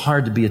know it's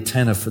hard to be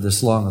attentive for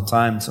this long a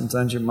time.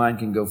 Sometimes your mind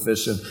can go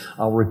fishing.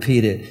 I'll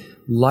repeat it.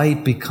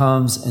 Light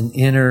becomes an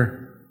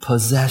inner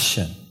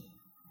possession.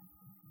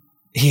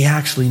 He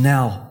actually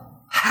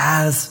now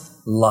has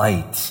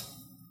light.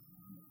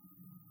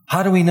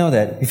 How do we know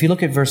that? If you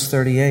look at verse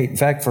 38, in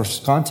fact, for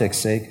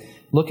context's sake,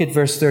 look at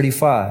verse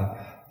 35.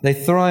 They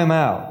throw him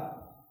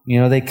out.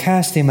 They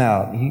cast him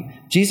out.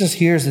 Jesus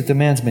hears that the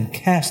man's been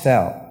cast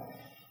out.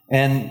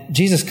 And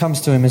Jesus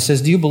comes to him and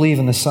says, do you believe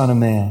in the Son of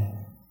Man?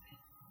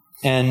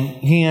 And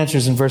he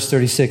answers in verse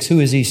 36, who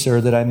is He, sir,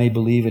 that I may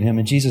believe in Him?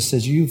 And Jesus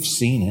says, you've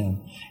seen Him,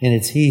 and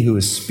it's He who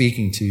is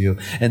speaking to you.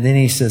 And then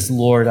he says,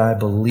 Lord, I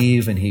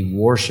believe, and he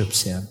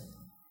worships Him.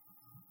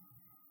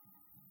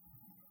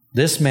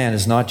 This man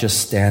is not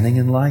just standing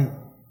in light.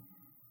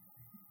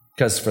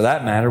 Because for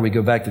that matter, we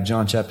go back to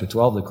John chapter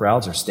 12, the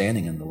crowds are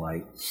standing in the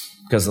light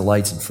because the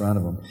light's in front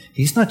of them.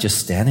 He's not just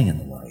standing in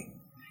the light.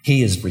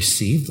 He has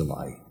received the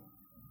light.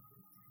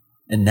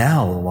 And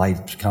now the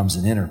light becomes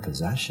an inner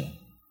possession.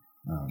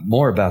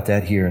 More about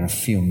that here in a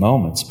few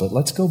moments. But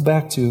let's go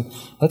back to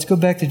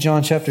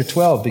John chapter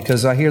 12,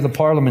 because I hear the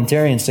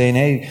parliamentarians saying,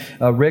 hey,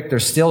 Rick,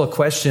 there's still a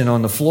question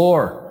on the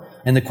floor.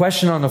 And the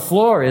question on the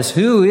floor is,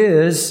 who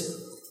is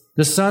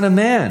the Son of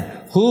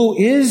Man? Who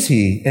is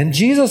He? And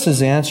Jesus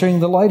is answering,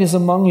 the light is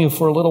among you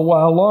for a little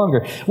while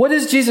longer. What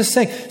is Jesus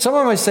saying?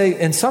 Someone might say,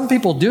 and some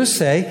people do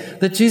say,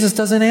 that Jesus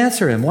doesn't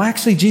answer him. Well,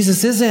 actually,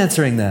 Jesus is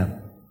answering them.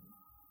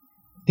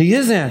 He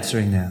is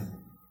answering them.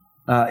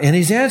 And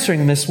He's answering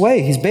them this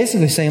way. He's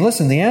basically saying,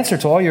 listen, the answer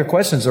to all your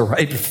questions are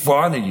right in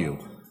front of you.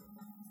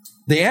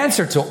 The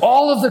answer to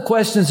all of the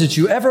questions that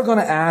you're ever going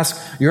to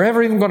ask, you're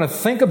ever even going to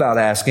think about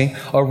asking,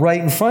 are right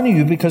in front of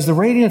you, because the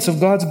radiance of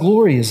God's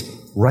glory is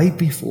right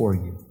before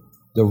you.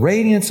 The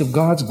radiance of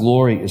God's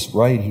glory is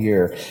right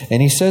here.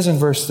 And He says in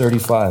verse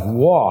 35,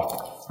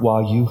 walk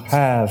while you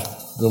have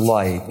the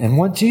light. And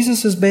what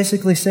Jesus is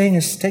basically saying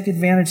is take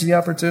advantage of the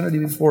opportunity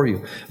before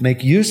you.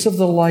 Make use of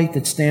the light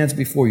that stands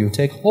before you.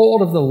 Take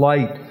hold of the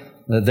light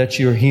that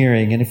you're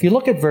hearing. And if you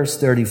look at verse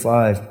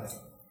 35,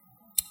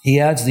 He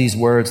adds these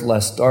words,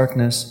 lest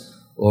darkness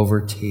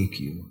overtake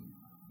you.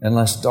 And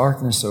lest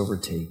darkness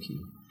overtake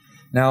you.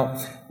 Now,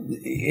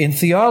 in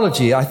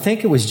theology, I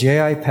think it was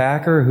J.I.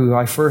 Packer who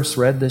I first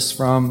read this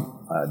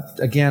from.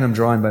 Again, I'm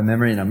drawing by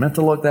memory, and I meant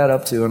to look that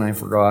up too, and I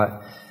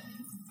forgot.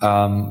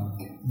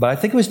 But I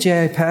think it was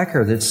J.I.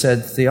 Packer that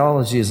said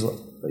theology is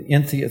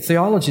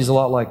a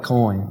lot like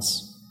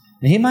coins.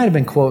 And he might have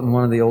been quoting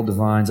one of the old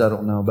divines, I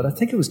don't know, but I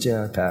think it was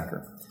J.I.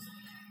 Packer.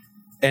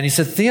 And he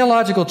said,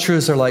 theological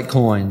truths are like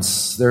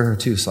coins. There are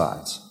two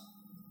sides.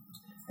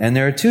 And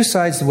there are two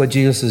sides to what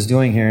Jesus is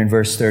doing here in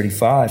verse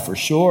 35, for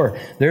sure.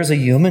 There's a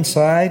human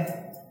side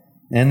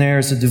and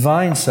there's a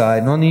divine side.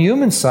 And on the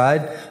human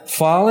side,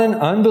 fallen,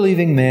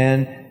 unbelieving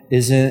man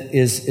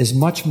is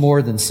much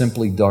more than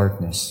simply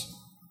darkness.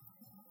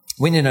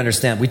 We need to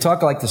understand. We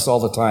talk like this all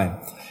the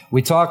time.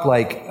 We talk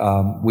like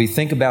we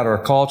think about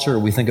our culture,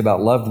 we think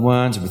about loved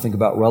ones, we think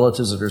about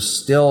relatives that are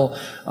still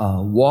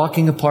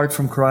walking apart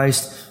from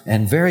Christ,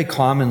 and very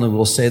commonly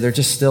we'll say they're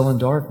just still in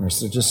darkness,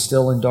 they're just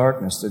still in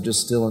darkness, they're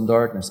just still in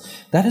darkness.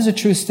 That is a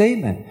true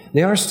statement.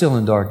 They are still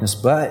in darkness,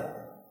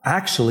 but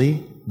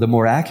actually the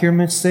more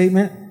accurate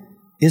statement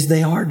is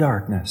they are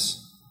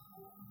darkness.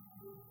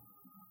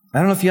 I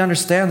don't know if you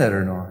understand that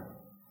or not.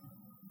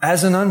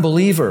 As an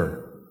unbeliever,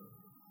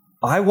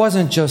 I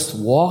wasn't just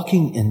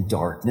walking in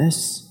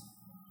darkness.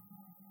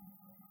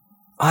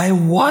 I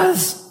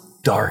was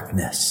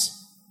darkness.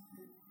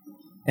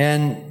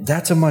 And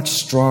that's a much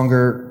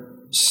stronger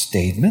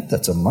statement.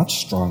 That's a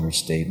much stronger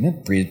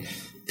statement.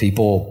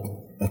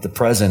 People at the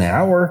present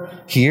hour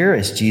here,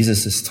 as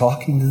Jesus is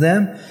talking to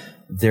them,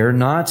 they're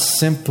not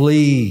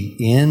simply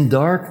in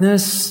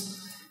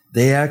darkness.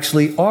 They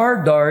actually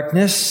are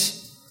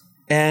darkness.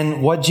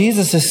 And what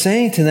Jesus is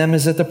saying to them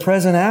is at the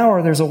present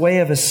hour, there's a way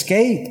of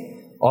escape.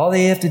 All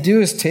they have to do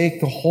is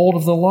take the hold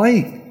of the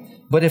light.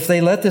 But if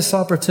they let this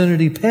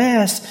opportunity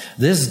pass,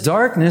 this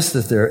darkness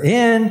that they're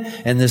in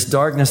and this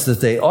darkness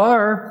that they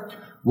are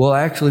will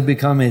actually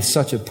become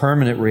such a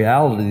permanent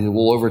reality that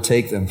will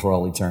overtake them for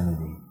all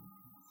eternity.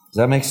 Does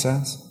that make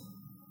sense?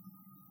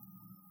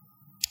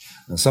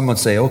 Now, some would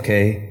say,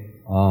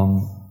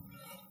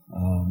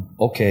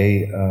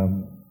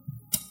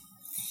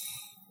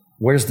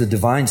 where's the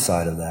divine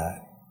side of that?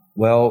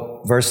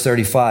 Well, verse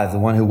 35, the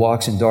one who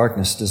walks in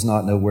darkness does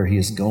not know where he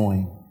is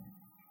going.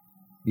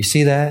 You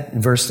see that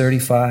in verse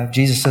 35?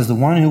 Jesus says, the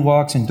one who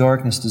walks in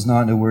darkness does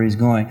not know where he's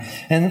going.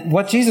 And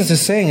what Jesus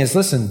is saying is,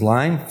 listen,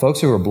 folks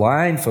who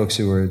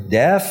are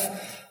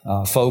deaf,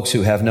 folks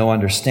who have no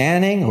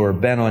understanding, who are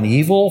bent on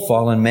evil,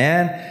 fallen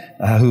man,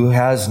 who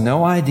has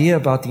no idea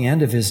about the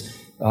end of his,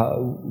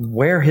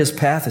 where his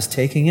path is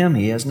taking him.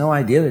 He has no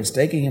idea that it's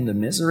taking him to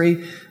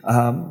misery.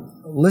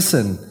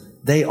 Listen,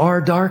 they are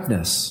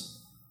darkness.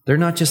 They're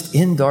not just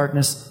in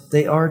darkness,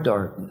 they are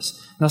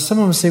darkness. Now,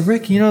 someone will say,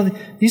 Rick,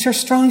 these are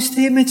strong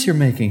statements you're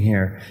making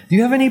here. Do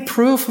you have any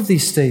proof of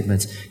these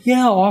statements?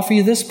 Yeah, I'll offer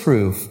you this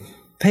proof.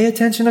 Pay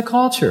attention to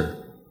culture.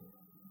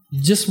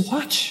 Just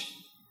watch.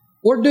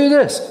 Or do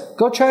this.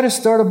 Go try to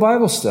start a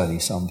Bible study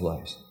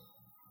someplace.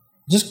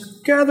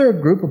 Just gather a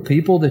group of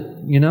people that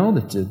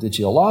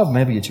you love,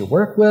 maybe that you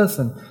work with,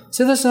 and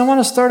say, listen, I want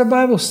to start a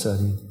Bible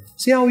study.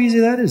 See how easy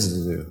that is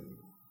to do.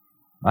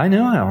 I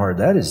know how hard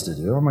that is to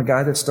do. I'm a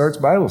guy that starts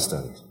Bible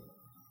studies.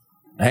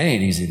 That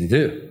ain't easy to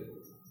do.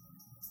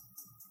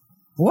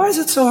 Why is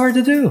it so hard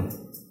to do?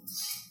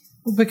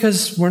 Well,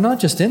 because we're not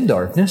just in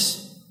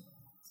darkness.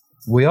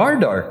 We are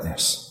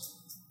darkness.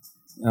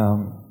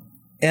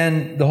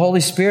 And the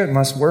Holy Spirit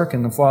must work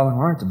in the fallen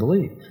heart to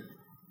believe.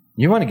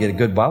 You want to get a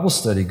good Bible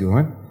study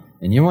going,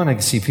 and you want to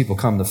see people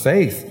come to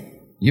faith,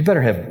 you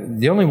better have,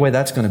 the only way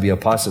that's going to be a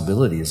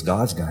possibility is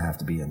God's going to have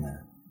to be in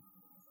that.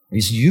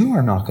 You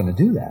are not going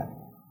to do that.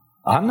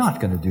 I'm not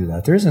going to do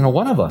that. There isn't a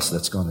one of us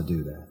that's going to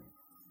do that.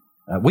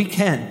 We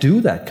can't do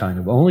that kind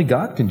of, only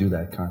God can do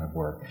that kind of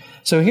work.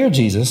 So here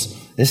Jesus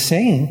is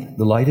saying,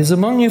 the light is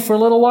among you for a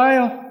little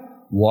while.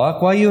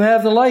 Walk while you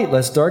have the light,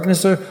 lest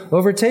darkness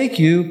overtake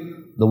you.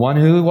 The one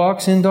who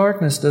walks in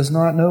darkness does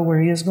not know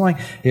where he is going.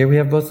 Here we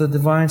have both the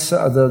divine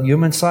side, the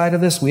human side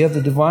of this. We have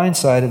the divine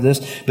side of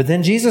this. But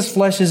then Jesus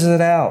fleshes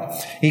it out.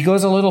 He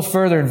goes a little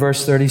further in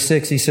verse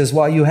 36. He says,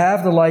 while you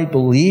have the light,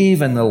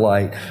 believe in the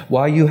light.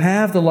 While you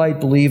have the light,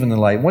 believe in the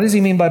light. What does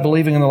he mean by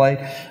believing in the light?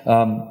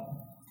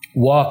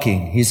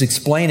 Walking. He's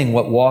explaining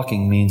what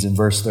walking means in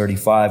verse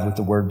 35 with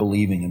the word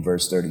believing in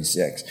verse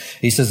 36.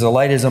 He says, the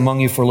light is among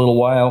you for a little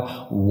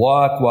while.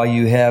 Walk while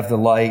you have the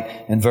light.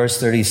 In verse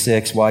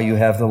 36, while you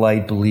have the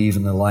light, believe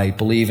in the light.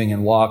 Believing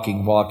and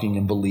walking, walking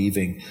and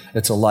believing.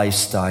 It's a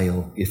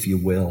lifestyle, if you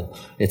will.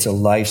 It's a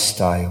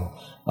lifestyle.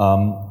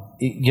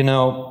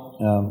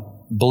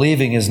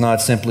 Believing is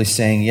not simply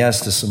saying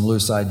yes to some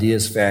loose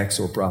ideas, facts,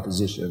 or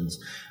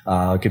propositions.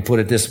 I could put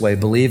it this way.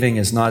 Believing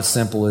is not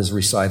simple as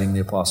reciting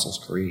the Apostles'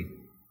 Creed.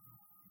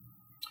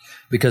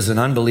 Because an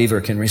unbeliever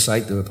can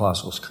recite the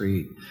Apostles'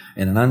 Creed,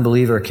 and an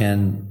unbeliever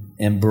can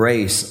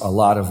embrace a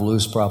lot of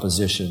loose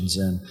propositions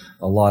and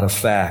a lot of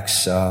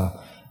facts.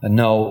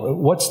 No,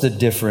 what's the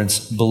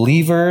difference?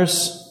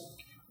 Believers,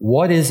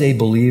 what is a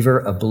believer?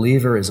 A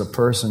believer is a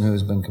person who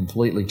has been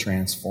completely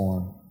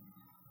transformed.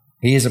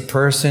 He is a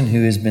person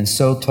who has been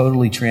so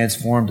totally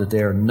transformed that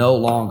they are no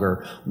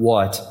longer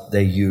what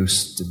they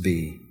used to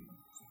be.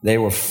 They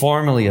were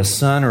formerly a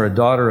son or a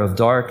daughter of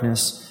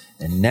darkness,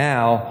 and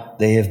now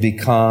they have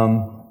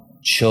become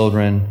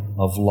children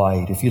of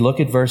light. If you look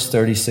at verse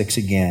 36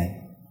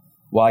 again,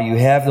 while you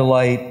have the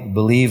light,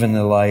 believe in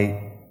the light,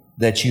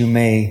 that you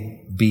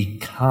may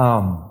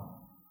become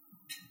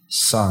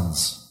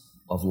sons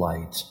of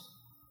light.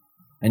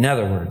 In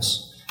other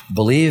words,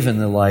 believe in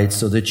the light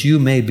so that you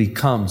may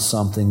become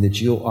something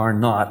that you are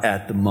not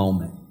at the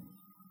moment.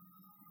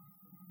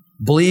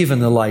 Believe in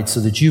the light so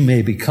that you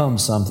may become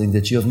something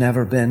that you have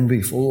never been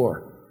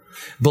before.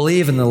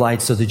 Believe in the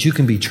light so that you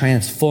can be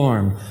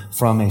transformed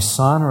from a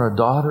son or a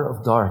daughter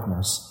of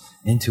darkness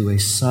into a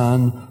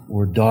son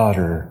or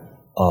daughter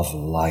of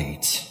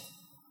light.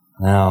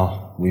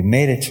 Now, we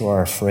made it to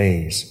our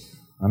phrase.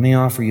 Let me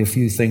offer you a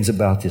few things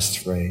about this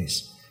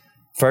phrase.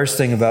 First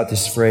thing about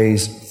this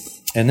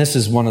phrase, and this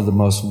is one of the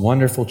most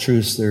wonderful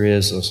truths there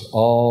is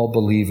all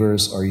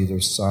believers are either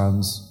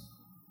sons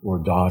or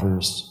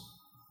daughters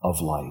of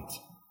light.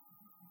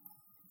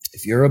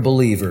 If you're a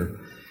believer,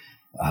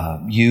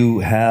 you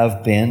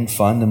have been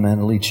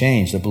fundamentally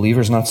changed. A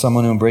believer is not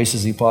someone who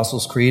embraces the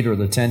Apostles' Creed or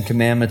the Ten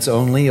Commandments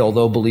only,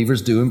 although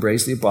believers do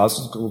embrace the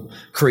Apostles'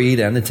 Creed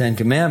and the Ten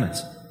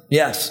Commandments.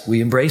 Yes,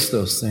 we embrace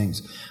those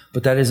things.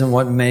 But that isn't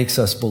what makes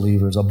us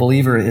believers. A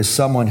believer is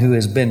someone who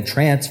has been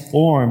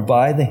transformed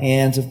by the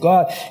hands of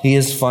God. He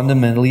is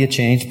fundamentally a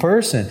changed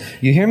person.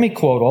 You hear me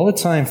quote all the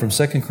time from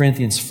 2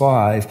 Corinthians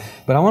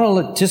 5, but I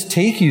want to just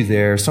take you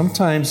there.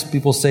 Sometimes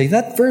people say,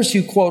 that verse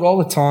you quote all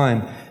the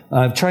time,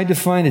 I've tried to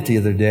find it the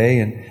other day,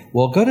 and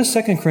well, go to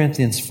 2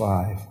 Corinthians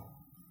 5.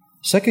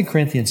 2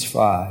 Corinthians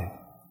 5.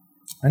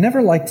 I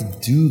never like to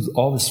do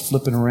all this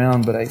flipping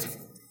around, but I've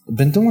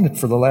been doing it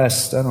for the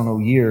last,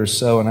 year or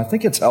so, and I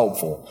think it's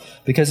helpful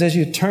because as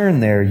you turn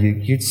there,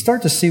 you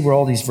start to see where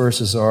all these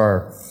verses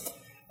are.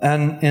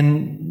 And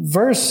in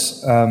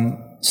verse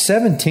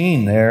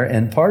 17 there,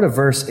 and part of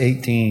verse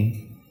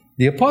 18,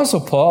 the Apostle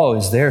Paul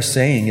is there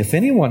saying, if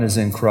anyone is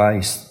in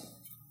Christ,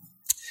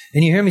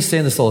 and you hear me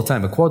saying this all the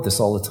time, I quote this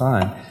all the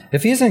time,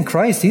 if he's in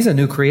Christ, he's a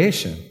new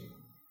creation.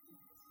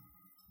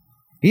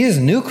 He is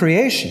a new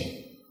creation.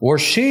 Or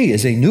she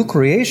is a new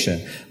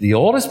creation. The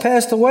old has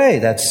passed away.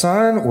 That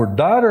son or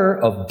daughter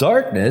of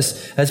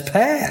darkness has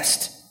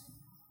passed.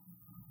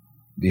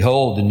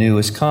 Behold, the new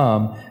has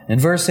come. In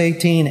verse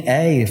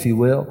 18a, if you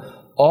will,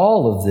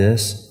 all of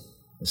this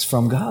is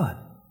from God.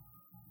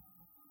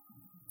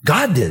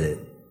 God did it.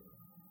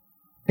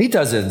 He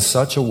does it in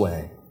such a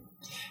way.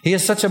 He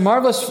is such a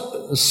marvelous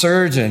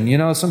surgeon.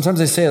 Sometimes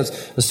they say a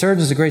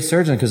surgeon is a great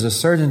surgeon because this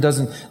surgeon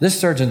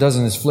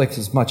doesn't inflict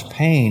as much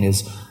pain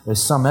as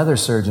some other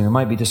surgeon who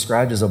might be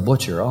described as a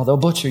butcher. Oh, they'll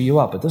butcher you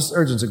up, but this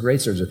surgeon's a great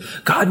surgeon.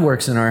 God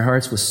works in our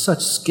hearts with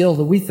such skill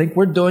that we think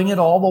we're doing it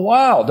all the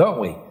while,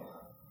 don't we?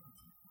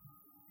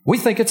 We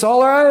think it's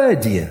all our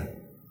idea.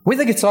 We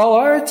think it's all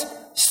our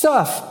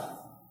stuff.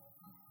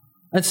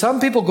 And some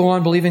people go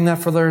on believing that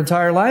for their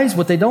entire lives.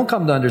 What they don't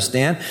come to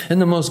understand,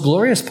 and the most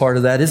glorious part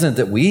of that isn't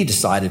that we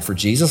decided for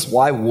Jesus.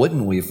 Why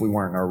wouldn't we if we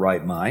weren't in our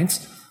right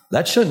minds?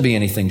 That shouldn't be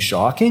anything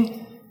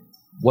shocking.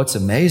 What's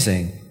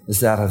amazing is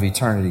that of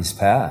eternity's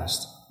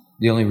past.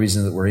 The only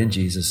reason that we're in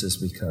Jesus is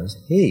because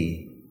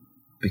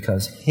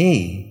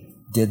He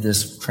did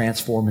this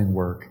transforming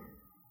work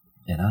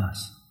in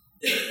us.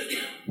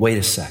 Wait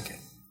a second.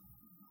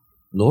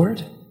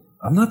 Lord,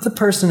 I'm not the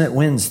person that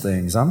wins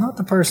things. I'm not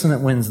the person that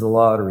wins the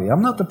lottery.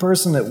 I'm not the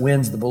person that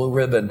wins the blue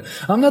ribbon.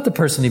 I'm not the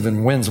person that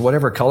even wins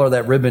whatever color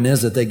that ribbon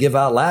is that they give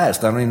out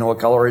last. I don't even know what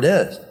color it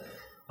is.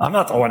 I'm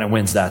not the one that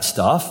wins that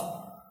stuff.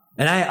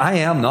 And I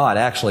am not,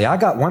 actually. I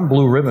got one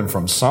blue ribbon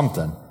from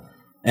something.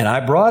 And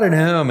I brought it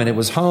home, and it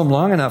was home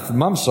long enough.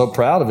 Mom's so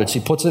proud of it. She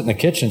puts it in the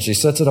kitchen. She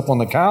sets it up on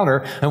the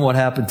counter. And what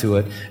happened to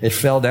it? It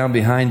fell down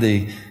behind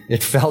the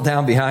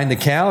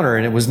counter,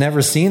 and it was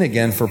never seen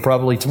again for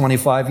probably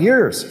 25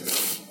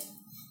 years.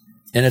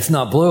 And it's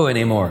not blue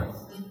anymore.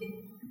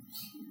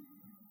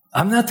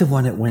 I'm not the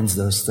one that wins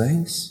those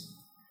things.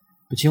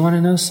 But you want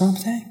to know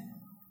something?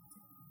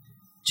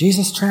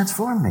 Jesus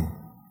transformed me.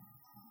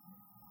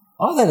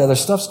 All that other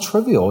stuff's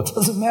trivial. It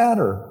doesn't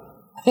matter.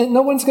 And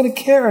no one's going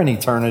to care in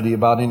eternity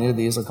about any of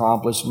these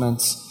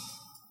accomplishments.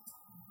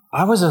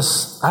 I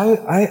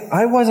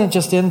wasn't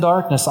just in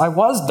darkness. I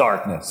was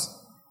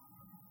darkness.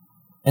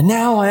 And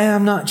now I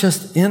am not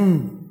just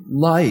in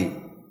light.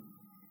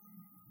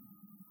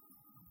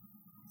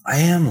 I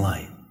am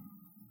light.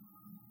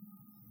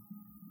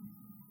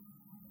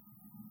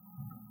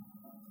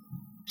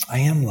 I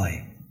am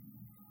light.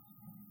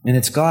 And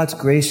it's God's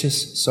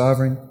gracious,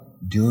 sovereign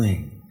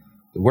doing.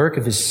 The work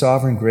of His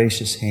sovereign,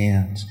 gracious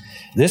hands.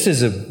 This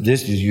is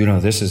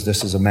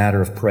a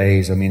matter of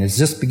praise. I mean, as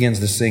this begins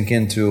to sink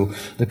into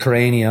the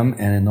cranium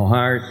and in the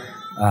heart,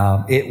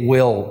 it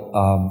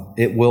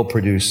will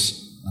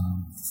produce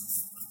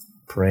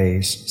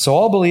praise. So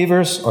all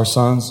believers are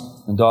sons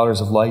and daughters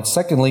of light.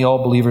 Secondly,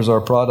 all believers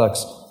are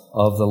products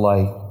of the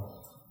light.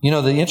 You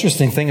know, the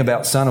interesting thing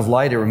about son of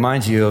light, it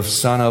reminds you of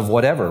son of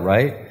whatever,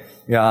 right?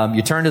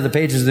 You turn to the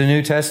pages of the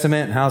New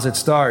Testament, and how's it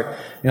start?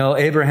 You know,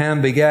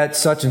 Abraham begat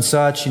such and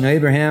such. You know,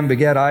 Abraham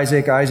begat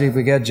Isaac. Isaac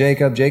begat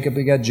Jacob. Jacob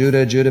begat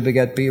Judah. Judah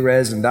begat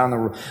Perez. And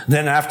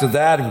then after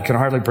that, you can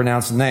hardly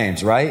pronounce the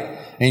names, right?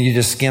 And you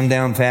just skim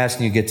down fast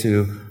and you get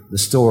to the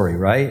story,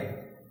 right?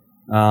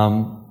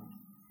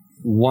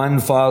 One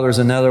fathers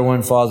another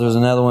one, fathers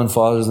another one,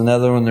 fathers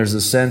another one. There's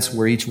a sense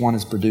where each one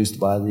is produced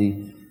by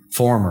the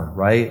former,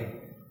 right?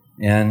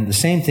 And the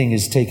same thing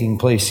is taking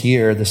place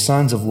here. The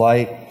sons of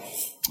light.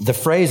 The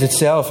phrase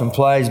itself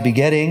implies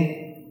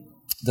begetting.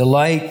 The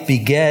light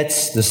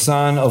begets the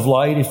son of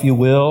light, if you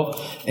will.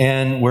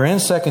 And we're in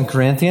 2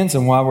 Corinthians,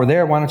 and while we're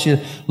there, why don't you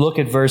look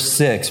at verse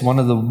 6, one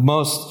of the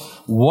most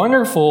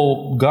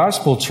wonderful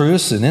gospel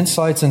truths and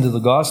insights into the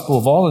gospel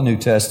of all the New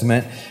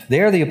Testament.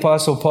 There the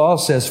Apostle Paul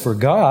says, "For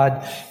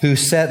God, who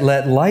said,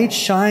 'Let light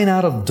shine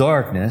out of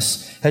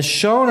darkness,' has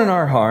shone in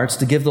our hearts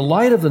to give the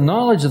light of the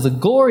knowledge of the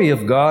glory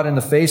of God in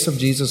the face of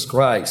Jesus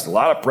Christ." A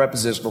lot of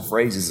prepositional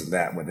phrases in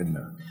that one, isn't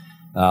there?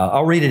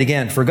 I'll read it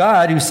again. "For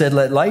God, who said,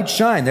 'Let light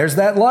shine,'" there's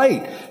that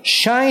light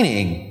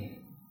shining,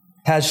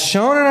 "has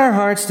shone in our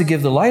hearts to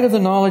give the light of the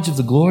knowledge of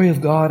the glory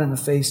of God in the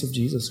face of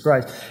Jesus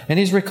Christ." And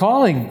he's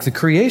recalling the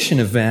creation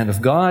event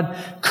of God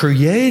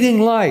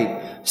creating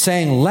light,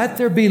 saying, "Let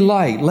there be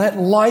light, let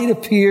light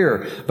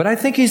appear." But I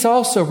think he's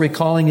also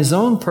recalling his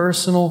own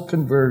personal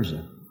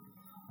conversion.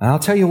 And I'll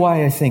tell you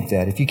why I think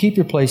that. If you keep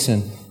your place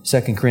in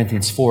 2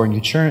 Corinthians 4 and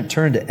you turn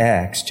to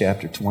Acts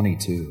chapter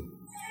 22.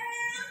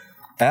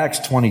 Acts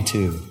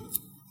 22.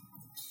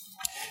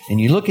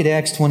 And you look at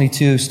Acts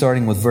 22,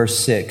 starting with verse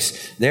 6.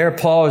 There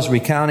Paul is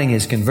recounting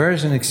his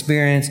conversion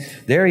experience.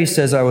 There he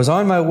says, "I was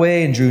on my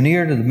way and drew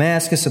near to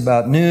Damascus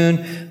about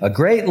noon. A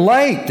great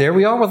light," there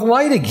we are with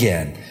light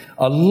again.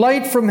 "A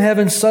light from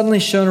heaven suddenly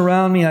shone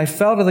around me. I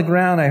fell to the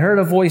ground. I heard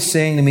a voice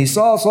saying to me,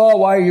 'Saul, Saul,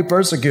 why are you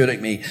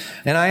persecuting me?'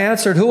 And I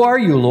answered, 'Who are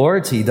you,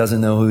 Lord?'" He doesn't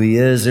know who he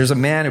is. There's a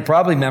man who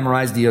probably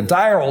memorized the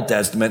entire Old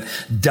Testament,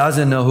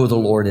 doesn't know who the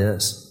Lord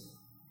is.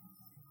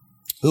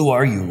 "Who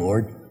are you,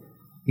 Lord?"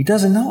 He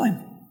doesn't know him.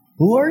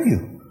 "Who are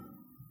you?"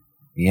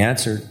 He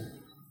answered,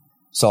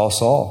 "Saul,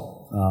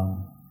 Saul."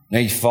 Now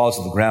he falls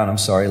to the ground. "I'm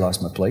sorry, I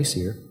lost my place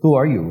here. Who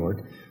are you,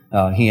 Lord?"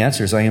 He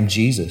answers, "I am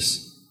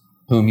Jesus,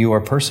 whom you are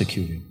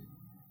persecuting."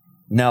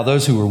 Now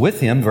those who were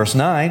with him, verse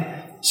 9,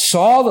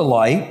 saw the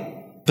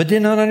light, but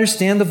did not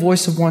understand the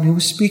voice of one who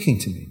was speaking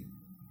to me.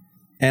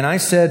 And I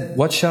said,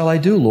 "What shall I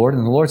do, Lord?"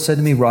 And the Lord said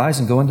to me, "Rise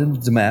and go into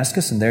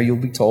Damascus, and there you'll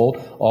be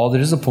told all that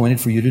is appointed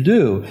for you to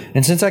do."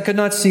 And since I could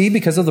not see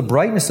because of the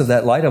brightness of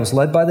that light, I was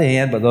led by the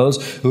hand by those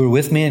who were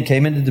with me and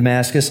came into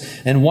Damascus.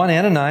 And one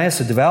Ananias,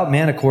 a devout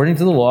man according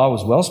to the law,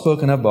 was well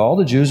spoken of by all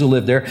the Jews who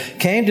lived there,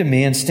 came to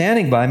me and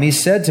standing by me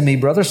said to me,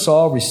 "Brother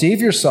Saul,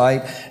 receive your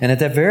sight." And at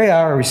that very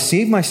hour I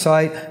received my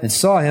sight and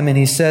saw him. And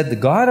he said, "The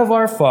God of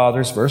our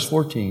fathers," verse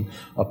 14,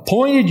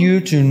 "appointed you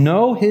to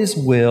know his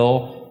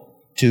will,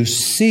 to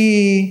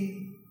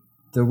see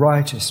the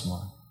righteous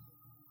one."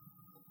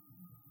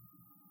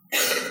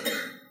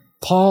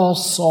 Paul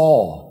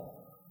saw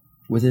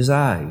with his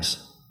eyes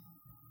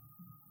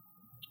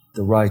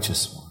the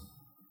righteous one.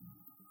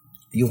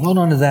 You hold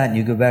on to that and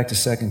you go back to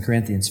 2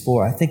 Corinthians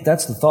 4. I think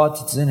that's the thought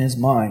that's in his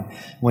mind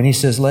when he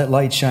says, "Let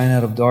light shine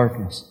out of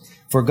darkness."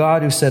 For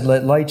God, who said,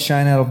 "Let light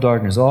shine out of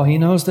darkness." Oh, he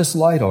knows this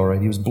light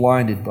already. He was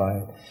blinded by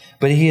it.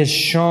 But he has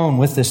shone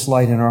with this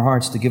light in our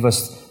hearts to give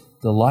us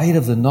the light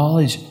of the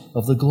knowledge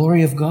of the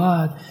glory of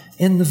God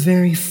in the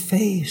very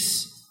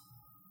face.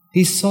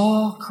 He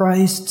saw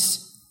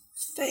Christ's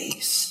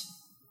face.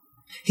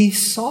 He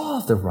saw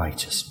the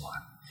righteous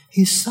one.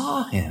 He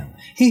saw him.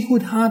 He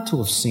would have to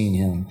have seen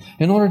him.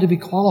 In order to be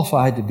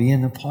qualified to be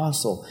an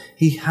apostle,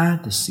 he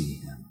had to see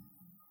him.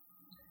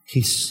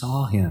 He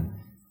saw him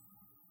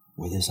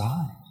with his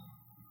eyes.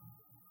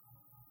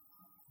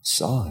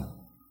 Saw him.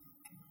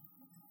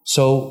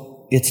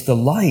 So it's the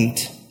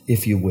light,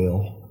 if you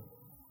will,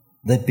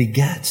 that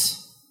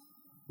begets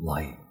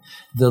light.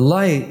 The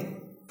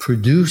light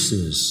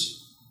produces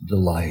the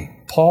light.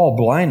 Paul,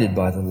 blinded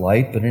by the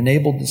light, but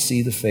enabled to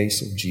see the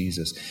face of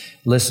Jesus.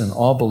 Listen,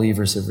 all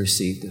believers have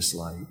received this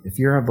light. If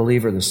you're a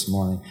believer this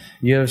morning,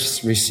 you have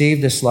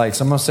received this light.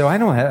 Someone will say,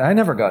 I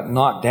never got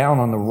knocked down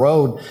on the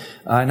road,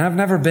 and I've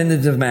never been to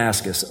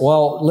Damascus.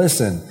 Well,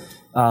 listen,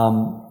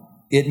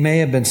 it may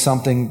have been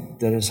something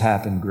that has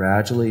happened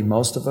gradually.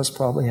 Most of us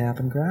probably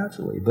happened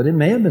gradually. But it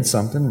may have been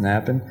something that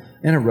happened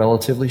in a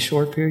relatively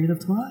short period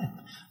of time.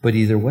 But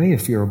either way,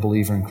 if you're a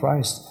believer in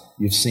Christ,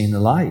 you've seen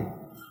the light.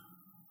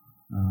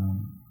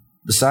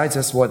 Besides,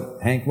 that's what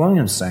Hank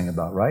Williams sang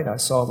about, right? I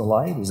saw the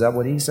light. Is that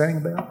what he sang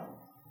about?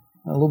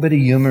 A little bit of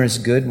humor is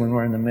good when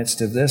we're in the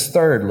midst of this.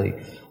 Thirdly,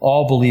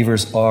 all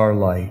believers are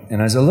light.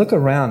 And as I look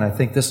around, I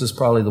think this is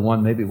probably the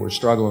one maybe we're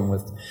struggling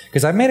with.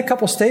 Because I've made a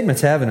couple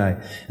statements, haven't I?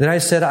 That I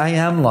said, I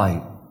am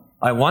light.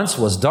 I once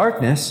was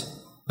darkness,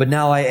 but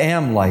now I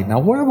am light. Now,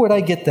 where would I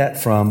get that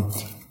from?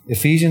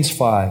 Ephesians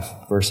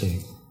 5, verse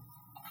 8.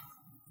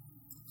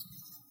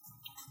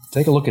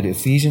 Take a look at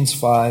Ephesians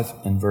 5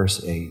 and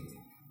verse 8.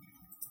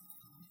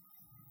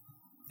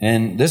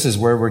 And this is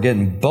where we're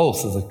getting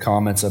both of the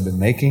comments I've been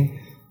making.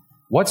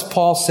 What's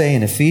Paul say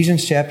in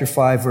Ephesians chapter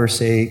 5, verse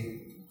 8?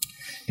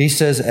 He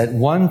says, at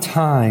one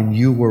time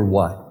you were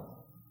what?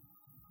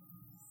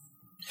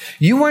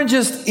 You weren't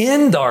just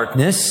in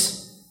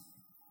darkness.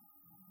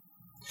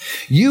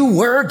 You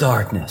were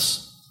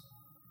darkness.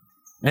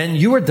 And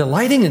you were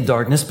delighting in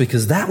darkness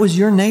because that was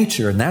your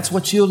nature and that's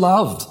what you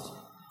loved.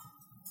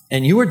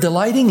 And you were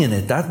delighting in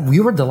it.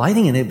 You were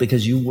delighting in it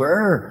because you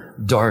were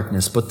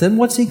darkness. But then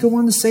what's he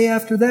going to say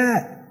after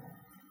that?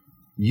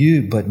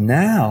 But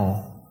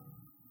now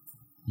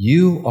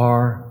you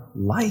are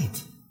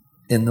light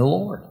in the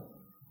Lord.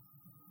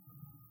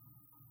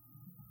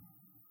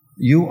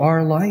 You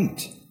are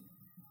light.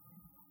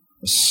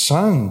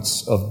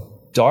 Sons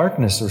of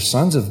darkness or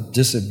sons of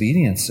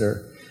disobedience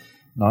are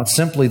not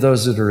simply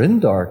those that are in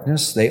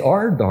darkness, they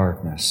are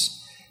darkness.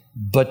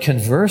 But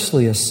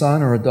conversely, a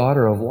son or a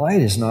daughter of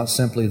light is not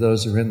simply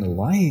those who are in the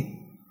light.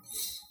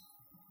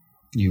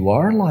 You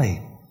are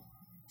light.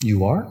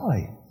 You are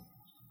light.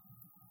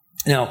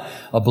 Now,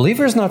 a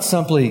believer is not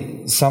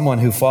simply someone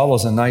who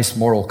follows a nice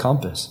moral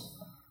compass.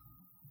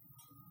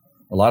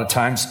 A lot of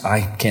times,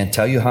 I can't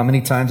tell you how many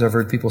times I've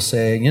heard people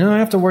say, I don't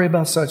have to worry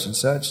about such and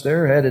such.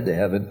 They're headed to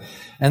heaven.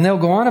 And they'll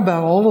go on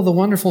about all of the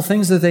wonderful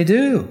things that they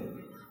do.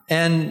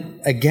 And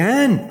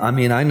again,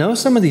 I know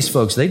some of these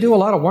folks, they do a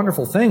lot of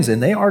wonderful things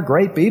and they are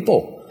great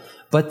people,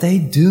 but they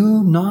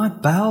do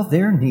not bow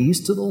their knees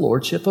to the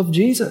lordship of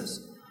Jesus.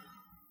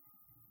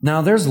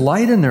 Now, there's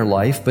light in their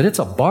life, but it's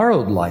a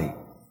borrowed light.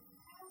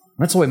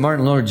 That's the way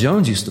Martin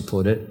Lloyd-Jones used to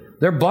put it.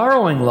 They're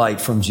borrowing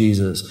light from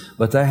Jesus,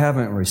 but they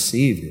haven't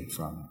received it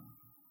from him.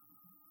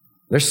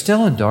 They're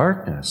still in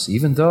darkness,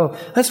 even though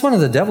that's one of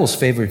the devil's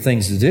favorite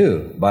things to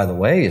do, by the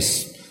way,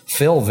 is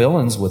fill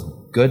villains with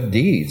good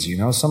deeds.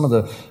 Some of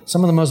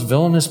the most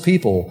villainous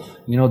people,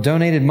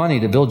 donated money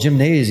to build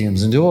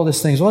gymnasiums and do all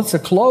these things. Well, it's a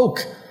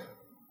cloak.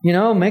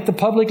 Make the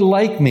public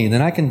like me.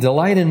 Then I can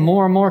delight in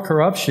more and more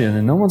corruption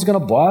and no one's going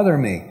to bother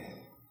me.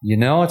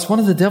 It's one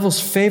of the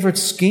devil's favorite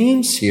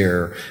schemes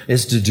here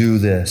is to do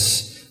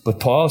this.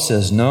 But Paul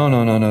says,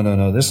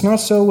 no. This is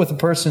not so with a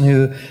person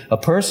who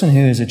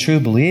is a true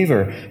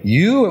believer.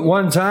 You at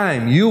one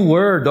time, you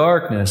were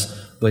darkness,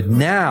 but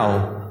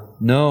now,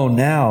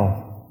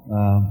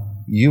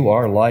 you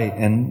are light.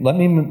 And let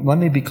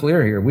me be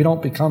clear here. We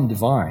don't become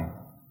divine.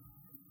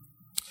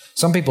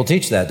 Some people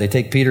teach that. They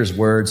take Peter's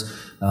words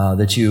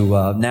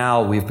that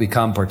now we've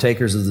become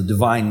partakers of the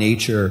divine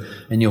nature,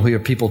 and you'll hear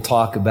people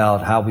talk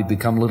about how we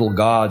become little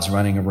gods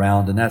running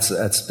around, and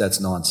that's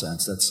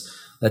nonsense.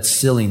 That's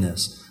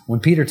silliness. When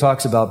Peter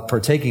talks about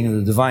partaking of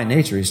the divine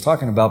nature, he's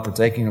talking about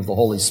partaking of the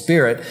Holy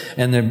Spirit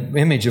and the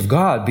image of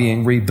God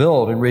being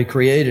rebuilt and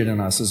recreated in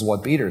us is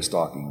what Peter is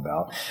talking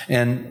about.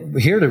 And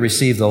here to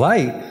receive the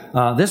light,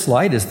 this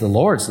light is the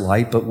Lord's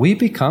light, but we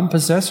become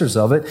possessors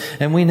of it,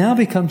 and we now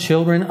become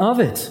children of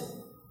it.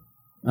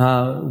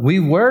 We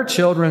were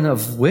children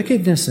of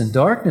wickedness and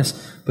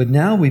darkness, but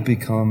now we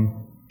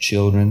become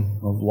children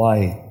of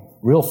light.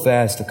 Real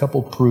fast, a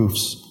couple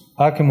proofs.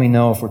 How can we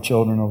know if we're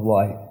children of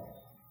light?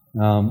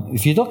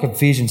 If you look at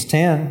Ephesians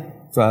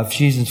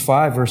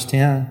 5, verse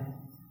 10,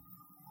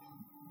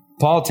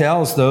 Paul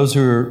tells those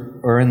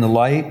who are in the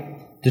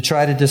light to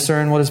try to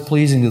discern what is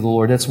pleasing to the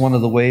Lord. That's one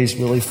of the ways,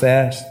 really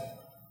fast.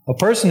 A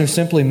person who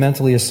simply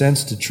mentally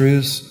assents to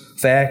truths,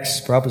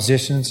 facts,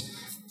 propositions,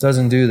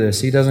 doesn't do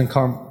this. He doesn't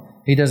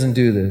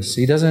do this.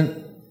 He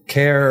doesn't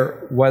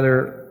care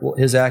whether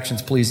his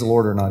actions please the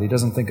Lord or not. He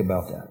doesn't think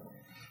about that.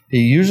 He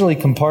usually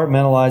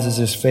compartmentalizes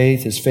his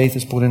faith. His faith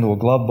is put into a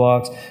glove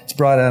box. It's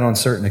brought out on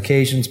certain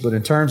occasions, but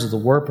in terms of the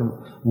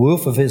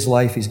woof of his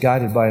life, he's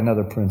guided by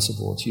another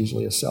principle. It's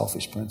usually a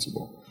selfish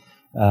principle.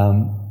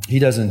 He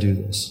doesn't do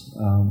this.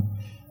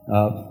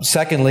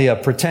 Secondly, a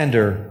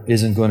pretender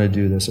isn't going to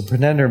do this. A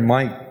pretender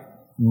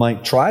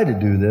might try to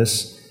do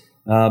this,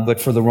 but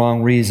for the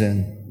wrong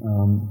reason.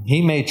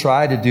 He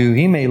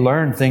may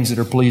learn things that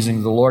are pleasing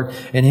to the Lord,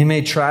 and he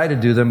may try to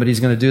do them, but he's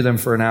going to do them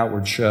for an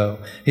outward show.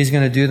 He's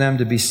going to do them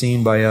to be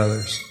seen by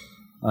others.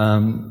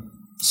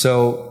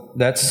 So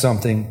that's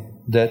something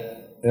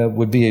that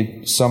would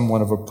be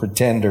somewhat of a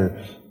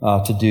pretender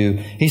to do.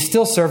 He's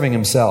still serving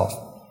himself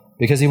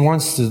because he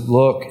wants to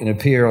look and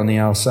appear on the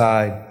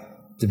outside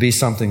to be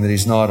something that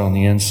he's not on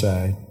the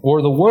inside.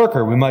 Or the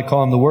worker, we might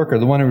call him the worker,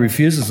 the one who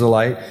refuses the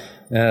light,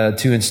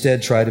 to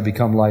instead try to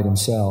become light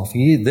himself.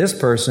 This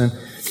person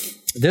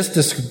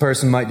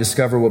might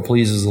discover what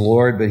pleases the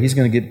Lord, but he's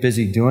going to get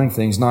busy doing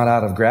things not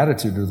out of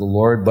gratitude to the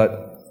Lord,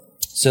 but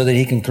so that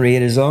he can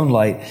create his own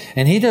light.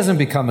 And he doesn't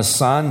become a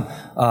son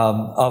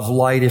of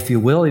light, if you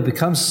will. He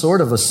becomes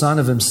sort of a son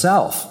of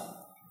himself.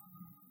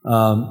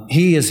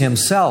 He is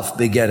himself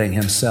begetting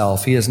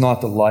himself. He is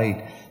not the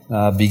light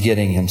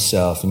begetting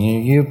himself. And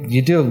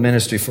you do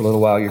ministry for a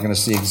little while, you're going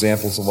to see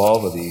examples of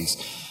all of these.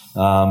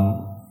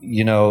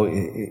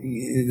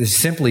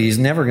 Simply, he's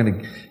never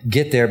going to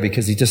get there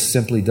because he just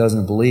simply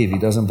doesn't believe. He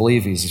doesn't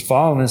believe he's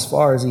fallen as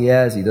far as he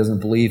has. He doesn't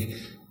believe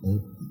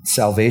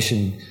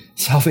salvation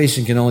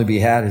can only be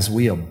had as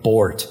we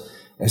abort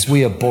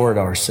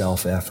our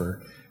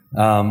self-effort.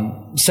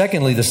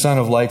 Secondly, the Son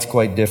of Light's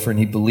quite different.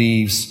 He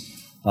believes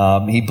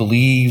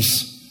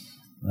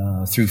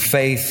through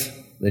faith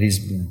that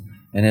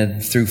and then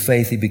through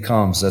faith he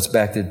becomes. That's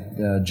back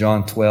to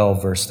John 12,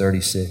 verse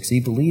 36. He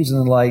believes in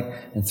the light,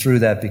 and through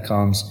that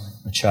becomes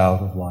a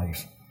child of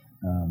life.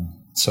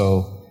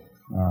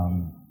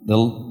 The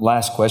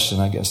last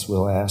question I guess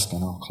we'll ask,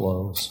 and I'll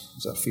close,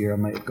 because I fear I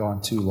might have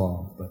gone too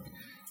long, but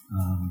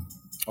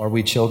are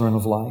we children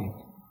of light?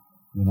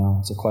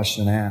 It's a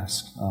question to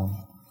ask.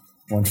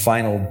 One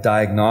final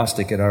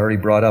diagnostic that I already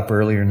brought up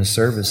earlier in the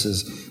service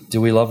is, do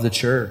we love the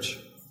church?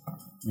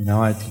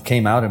 It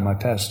came out in my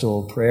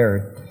pastoral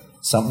prayer,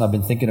 something I've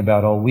been thinking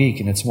about all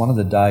week, and it's one of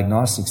the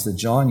diagnostics that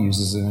John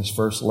uses in his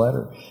first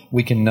letter.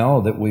 We can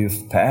know that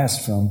we've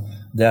passed from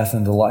death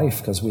into life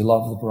because we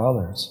love the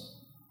brothers.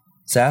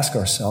 Let's ask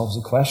ourselves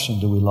the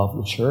question, do we love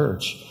the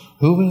church?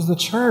 Who is the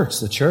church?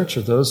 The church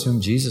are those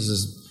whom Jesus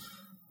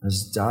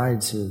has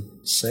died to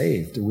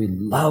save. Do we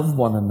love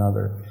one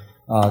another?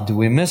 Do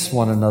we miss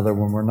one another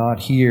when we're not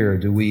here?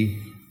 Do we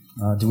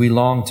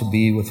long to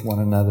be with one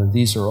another?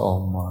 These are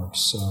all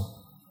marks.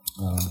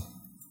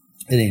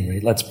 At any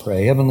rate, let's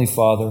pray. Heavenly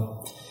Father,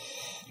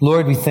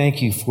 Lord, we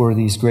thank you for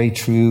these great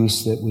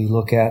truths that we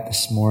look at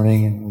this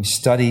morning and we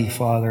study,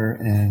 Father.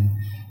 And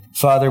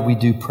Father, we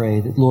do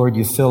pray that, Lord,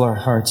 you fill our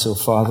hearts, oh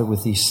Father,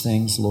 with these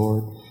things,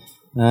 Lord.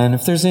 And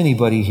if there's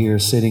anybody here,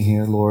 sitting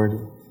here,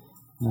 Lord,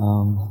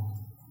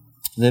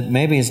 that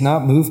maybe is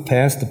not moved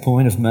past the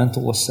point of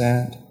mental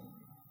assent,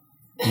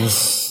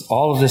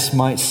 all of this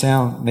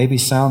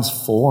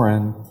sounds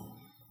foreign.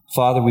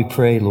 Father, we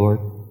pray, Lord,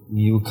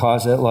 you would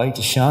cause that light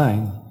to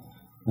shine.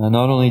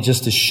 Not only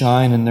just to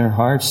shine in their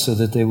hearts so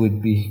that they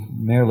would be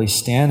merely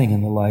standing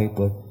in the light,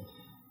 but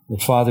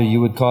that, Father,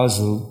 you would cause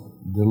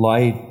the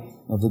light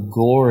of the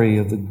glory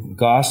of the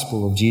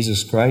gospel of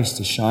Jesus Christ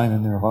to shine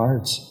in their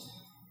hearts.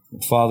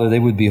 That, Father, they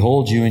would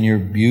behold you in your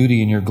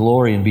beauty and your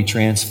glory and be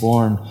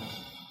transformed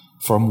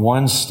from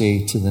one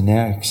state to the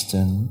next.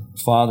 And,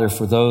 Father,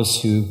 for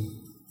those who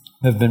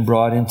have been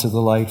brought into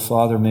the light,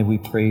 Father, may we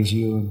praise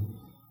you,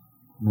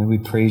 and may we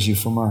praise you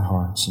from our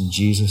hearts. In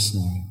Jesus'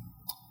 name,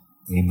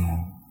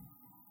 amen.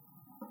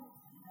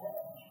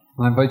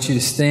 I invite you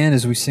to stand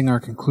as we sing our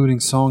concluding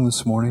song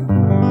this morning.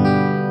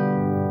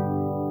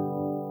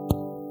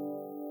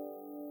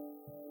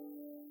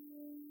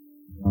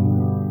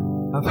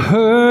 I've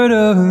heard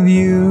of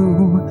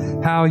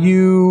you, how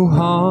you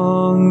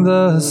hung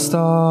the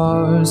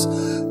stars,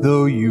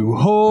 though you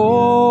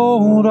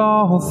hold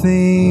all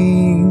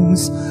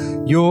things,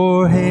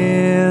 your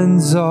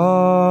hands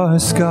are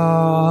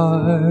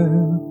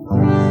scarred.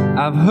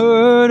 I've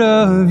heard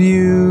of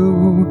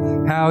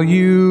you, how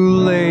you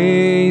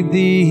laid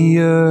the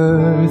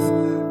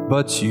earth,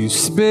 but you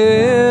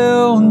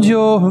spilled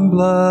your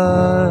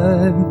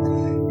blood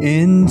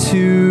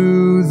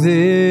into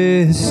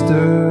this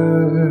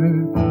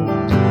dirt.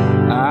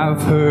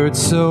 I've heard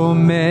so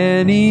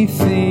many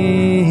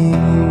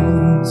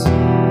things,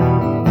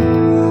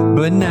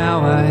 but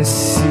now I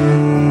see.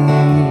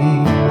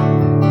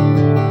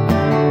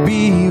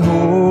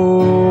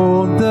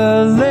 Behold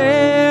the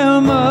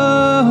Lamb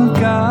of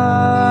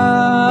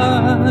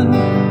God,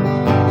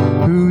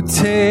 who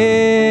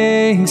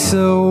takes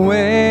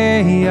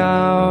away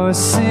our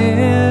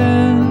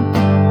sin.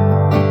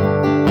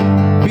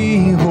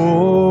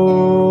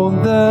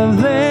 Behold the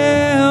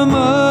Lamb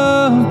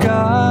of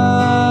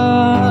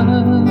God.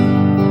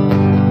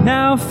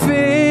 Now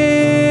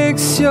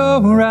fix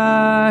your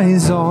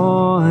eyes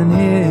on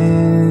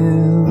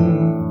Him.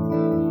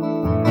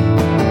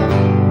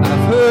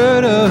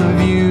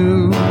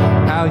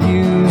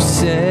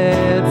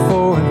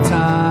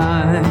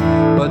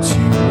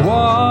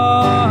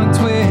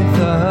 walked with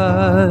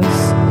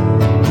us.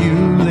 You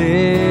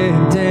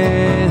lived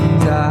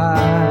and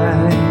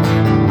died.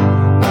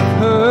 I've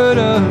heard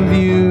of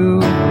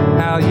you,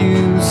 how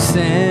you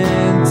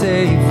sent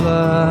a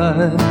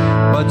flood,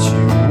 but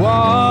you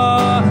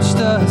washed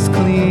us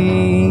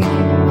clean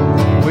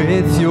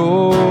with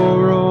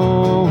your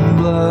own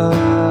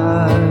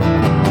blood.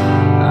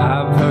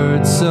 I've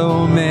heard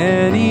so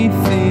many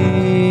things,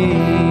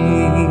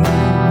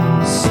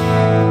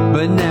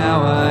 but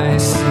now I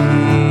see.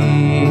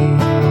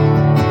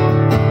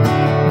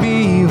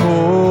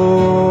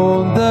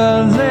 Behold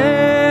the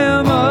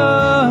Lamb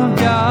of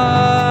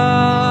God,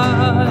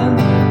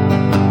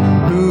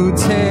 who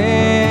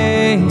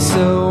takes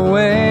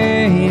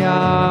away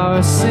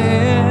our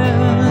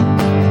sin.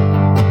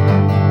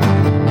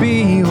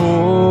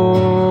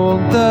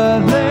 Behold the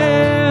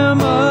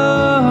Lamb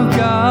of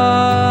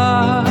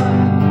God.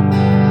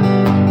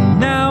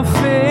 Now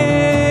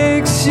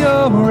fix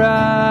your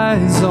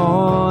eyes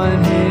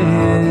on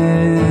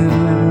Him,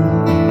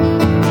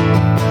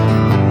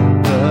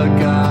 the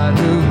God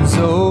who's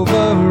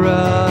over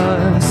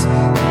us.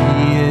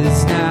 He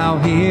is now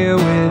here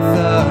with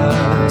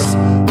us,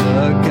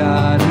 the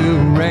God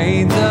who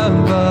reigns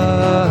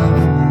above.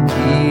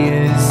 He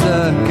is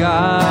the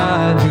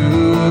God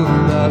who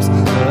loves, the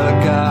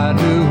God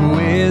who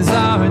is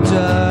our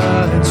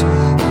judge.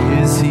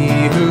 Is He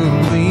who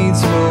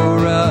leads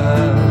for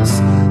us,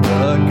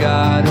 the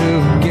God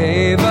who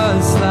gave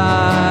us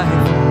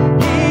life.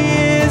 He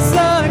is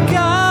the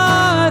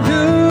God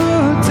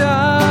who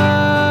died.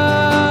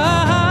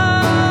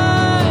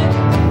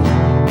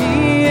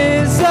 He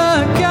is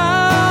the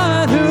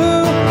God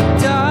who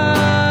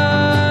died.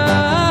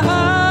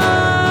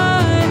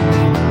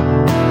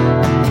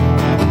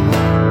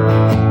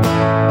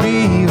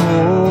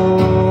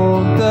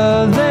 Behold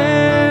the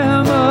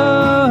Lamb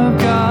of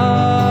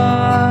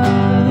God,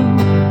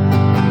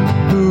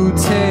 who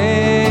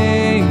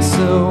takes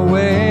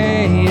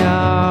away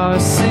our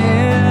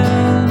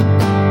sin.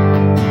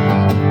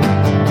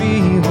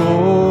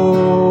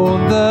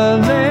 Behold the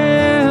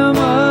Lamb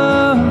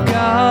of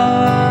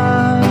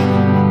God.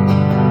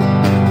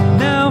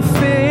 Now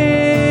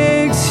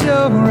fix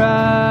your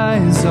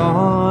eyes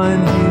on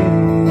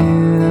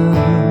Him.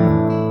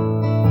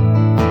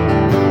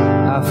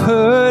 I've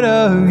heard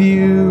of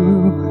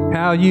you,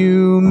 how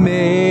you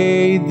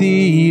made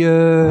the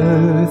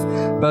earth,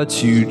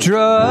 but you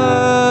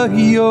drug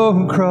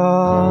your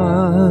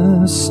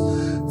cross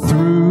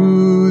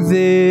through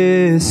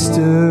this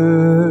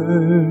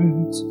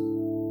dirt.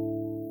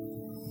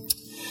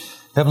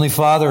 Heavenly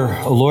Father,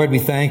 O Lord, we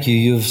thank you.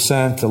 You have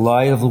sent the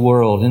light of the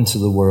world into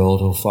the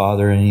world, O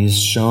Father, and He has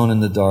shone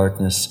in the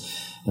darkness.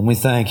 And we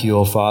thank you,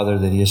 O Father,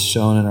 that He has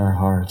shone in our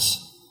hearts.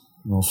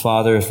 And, O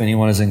Father, if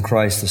anyone is in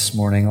Christ this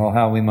morning, oh,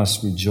 how we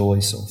must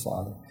rejoice, O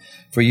Father.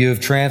 For you have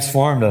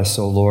transformed us,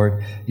 O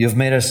Lord. You have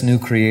made us new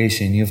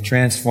creation. You have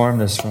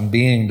transformed us from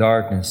being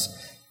darkness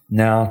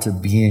now to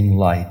being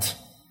light.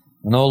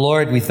 And, O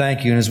Lord, we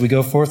thank you. And as we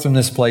go forth from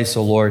this place,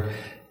 O Lord,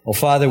 O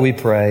Father, we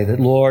pray that,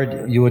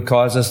 Lord, you would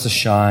cause us to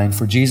shine.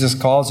 For Jesus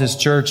calls His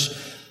church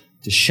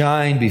to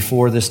shine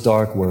before this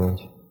dark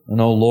world. And,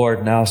 O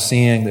Lord, now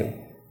seeing that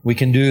we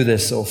can do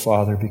this, O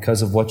Father,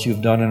 because of what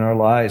you've done in our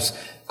lives,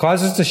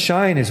 cause us to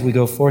shine as we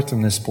go forth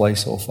from this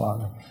place, O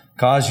Father.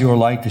 Cause your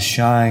light to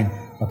shine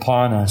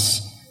upon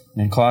us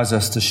and cause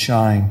us to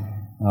shine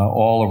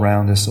all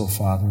around us, O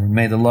Father. And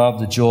may the love,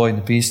 the joy, and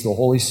the peace of the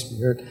Holy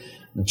Spirit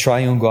and the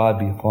triune God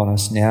be upon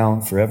us now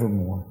and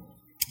forevermore.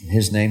 In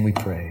His name we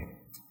pray.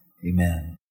 Amen.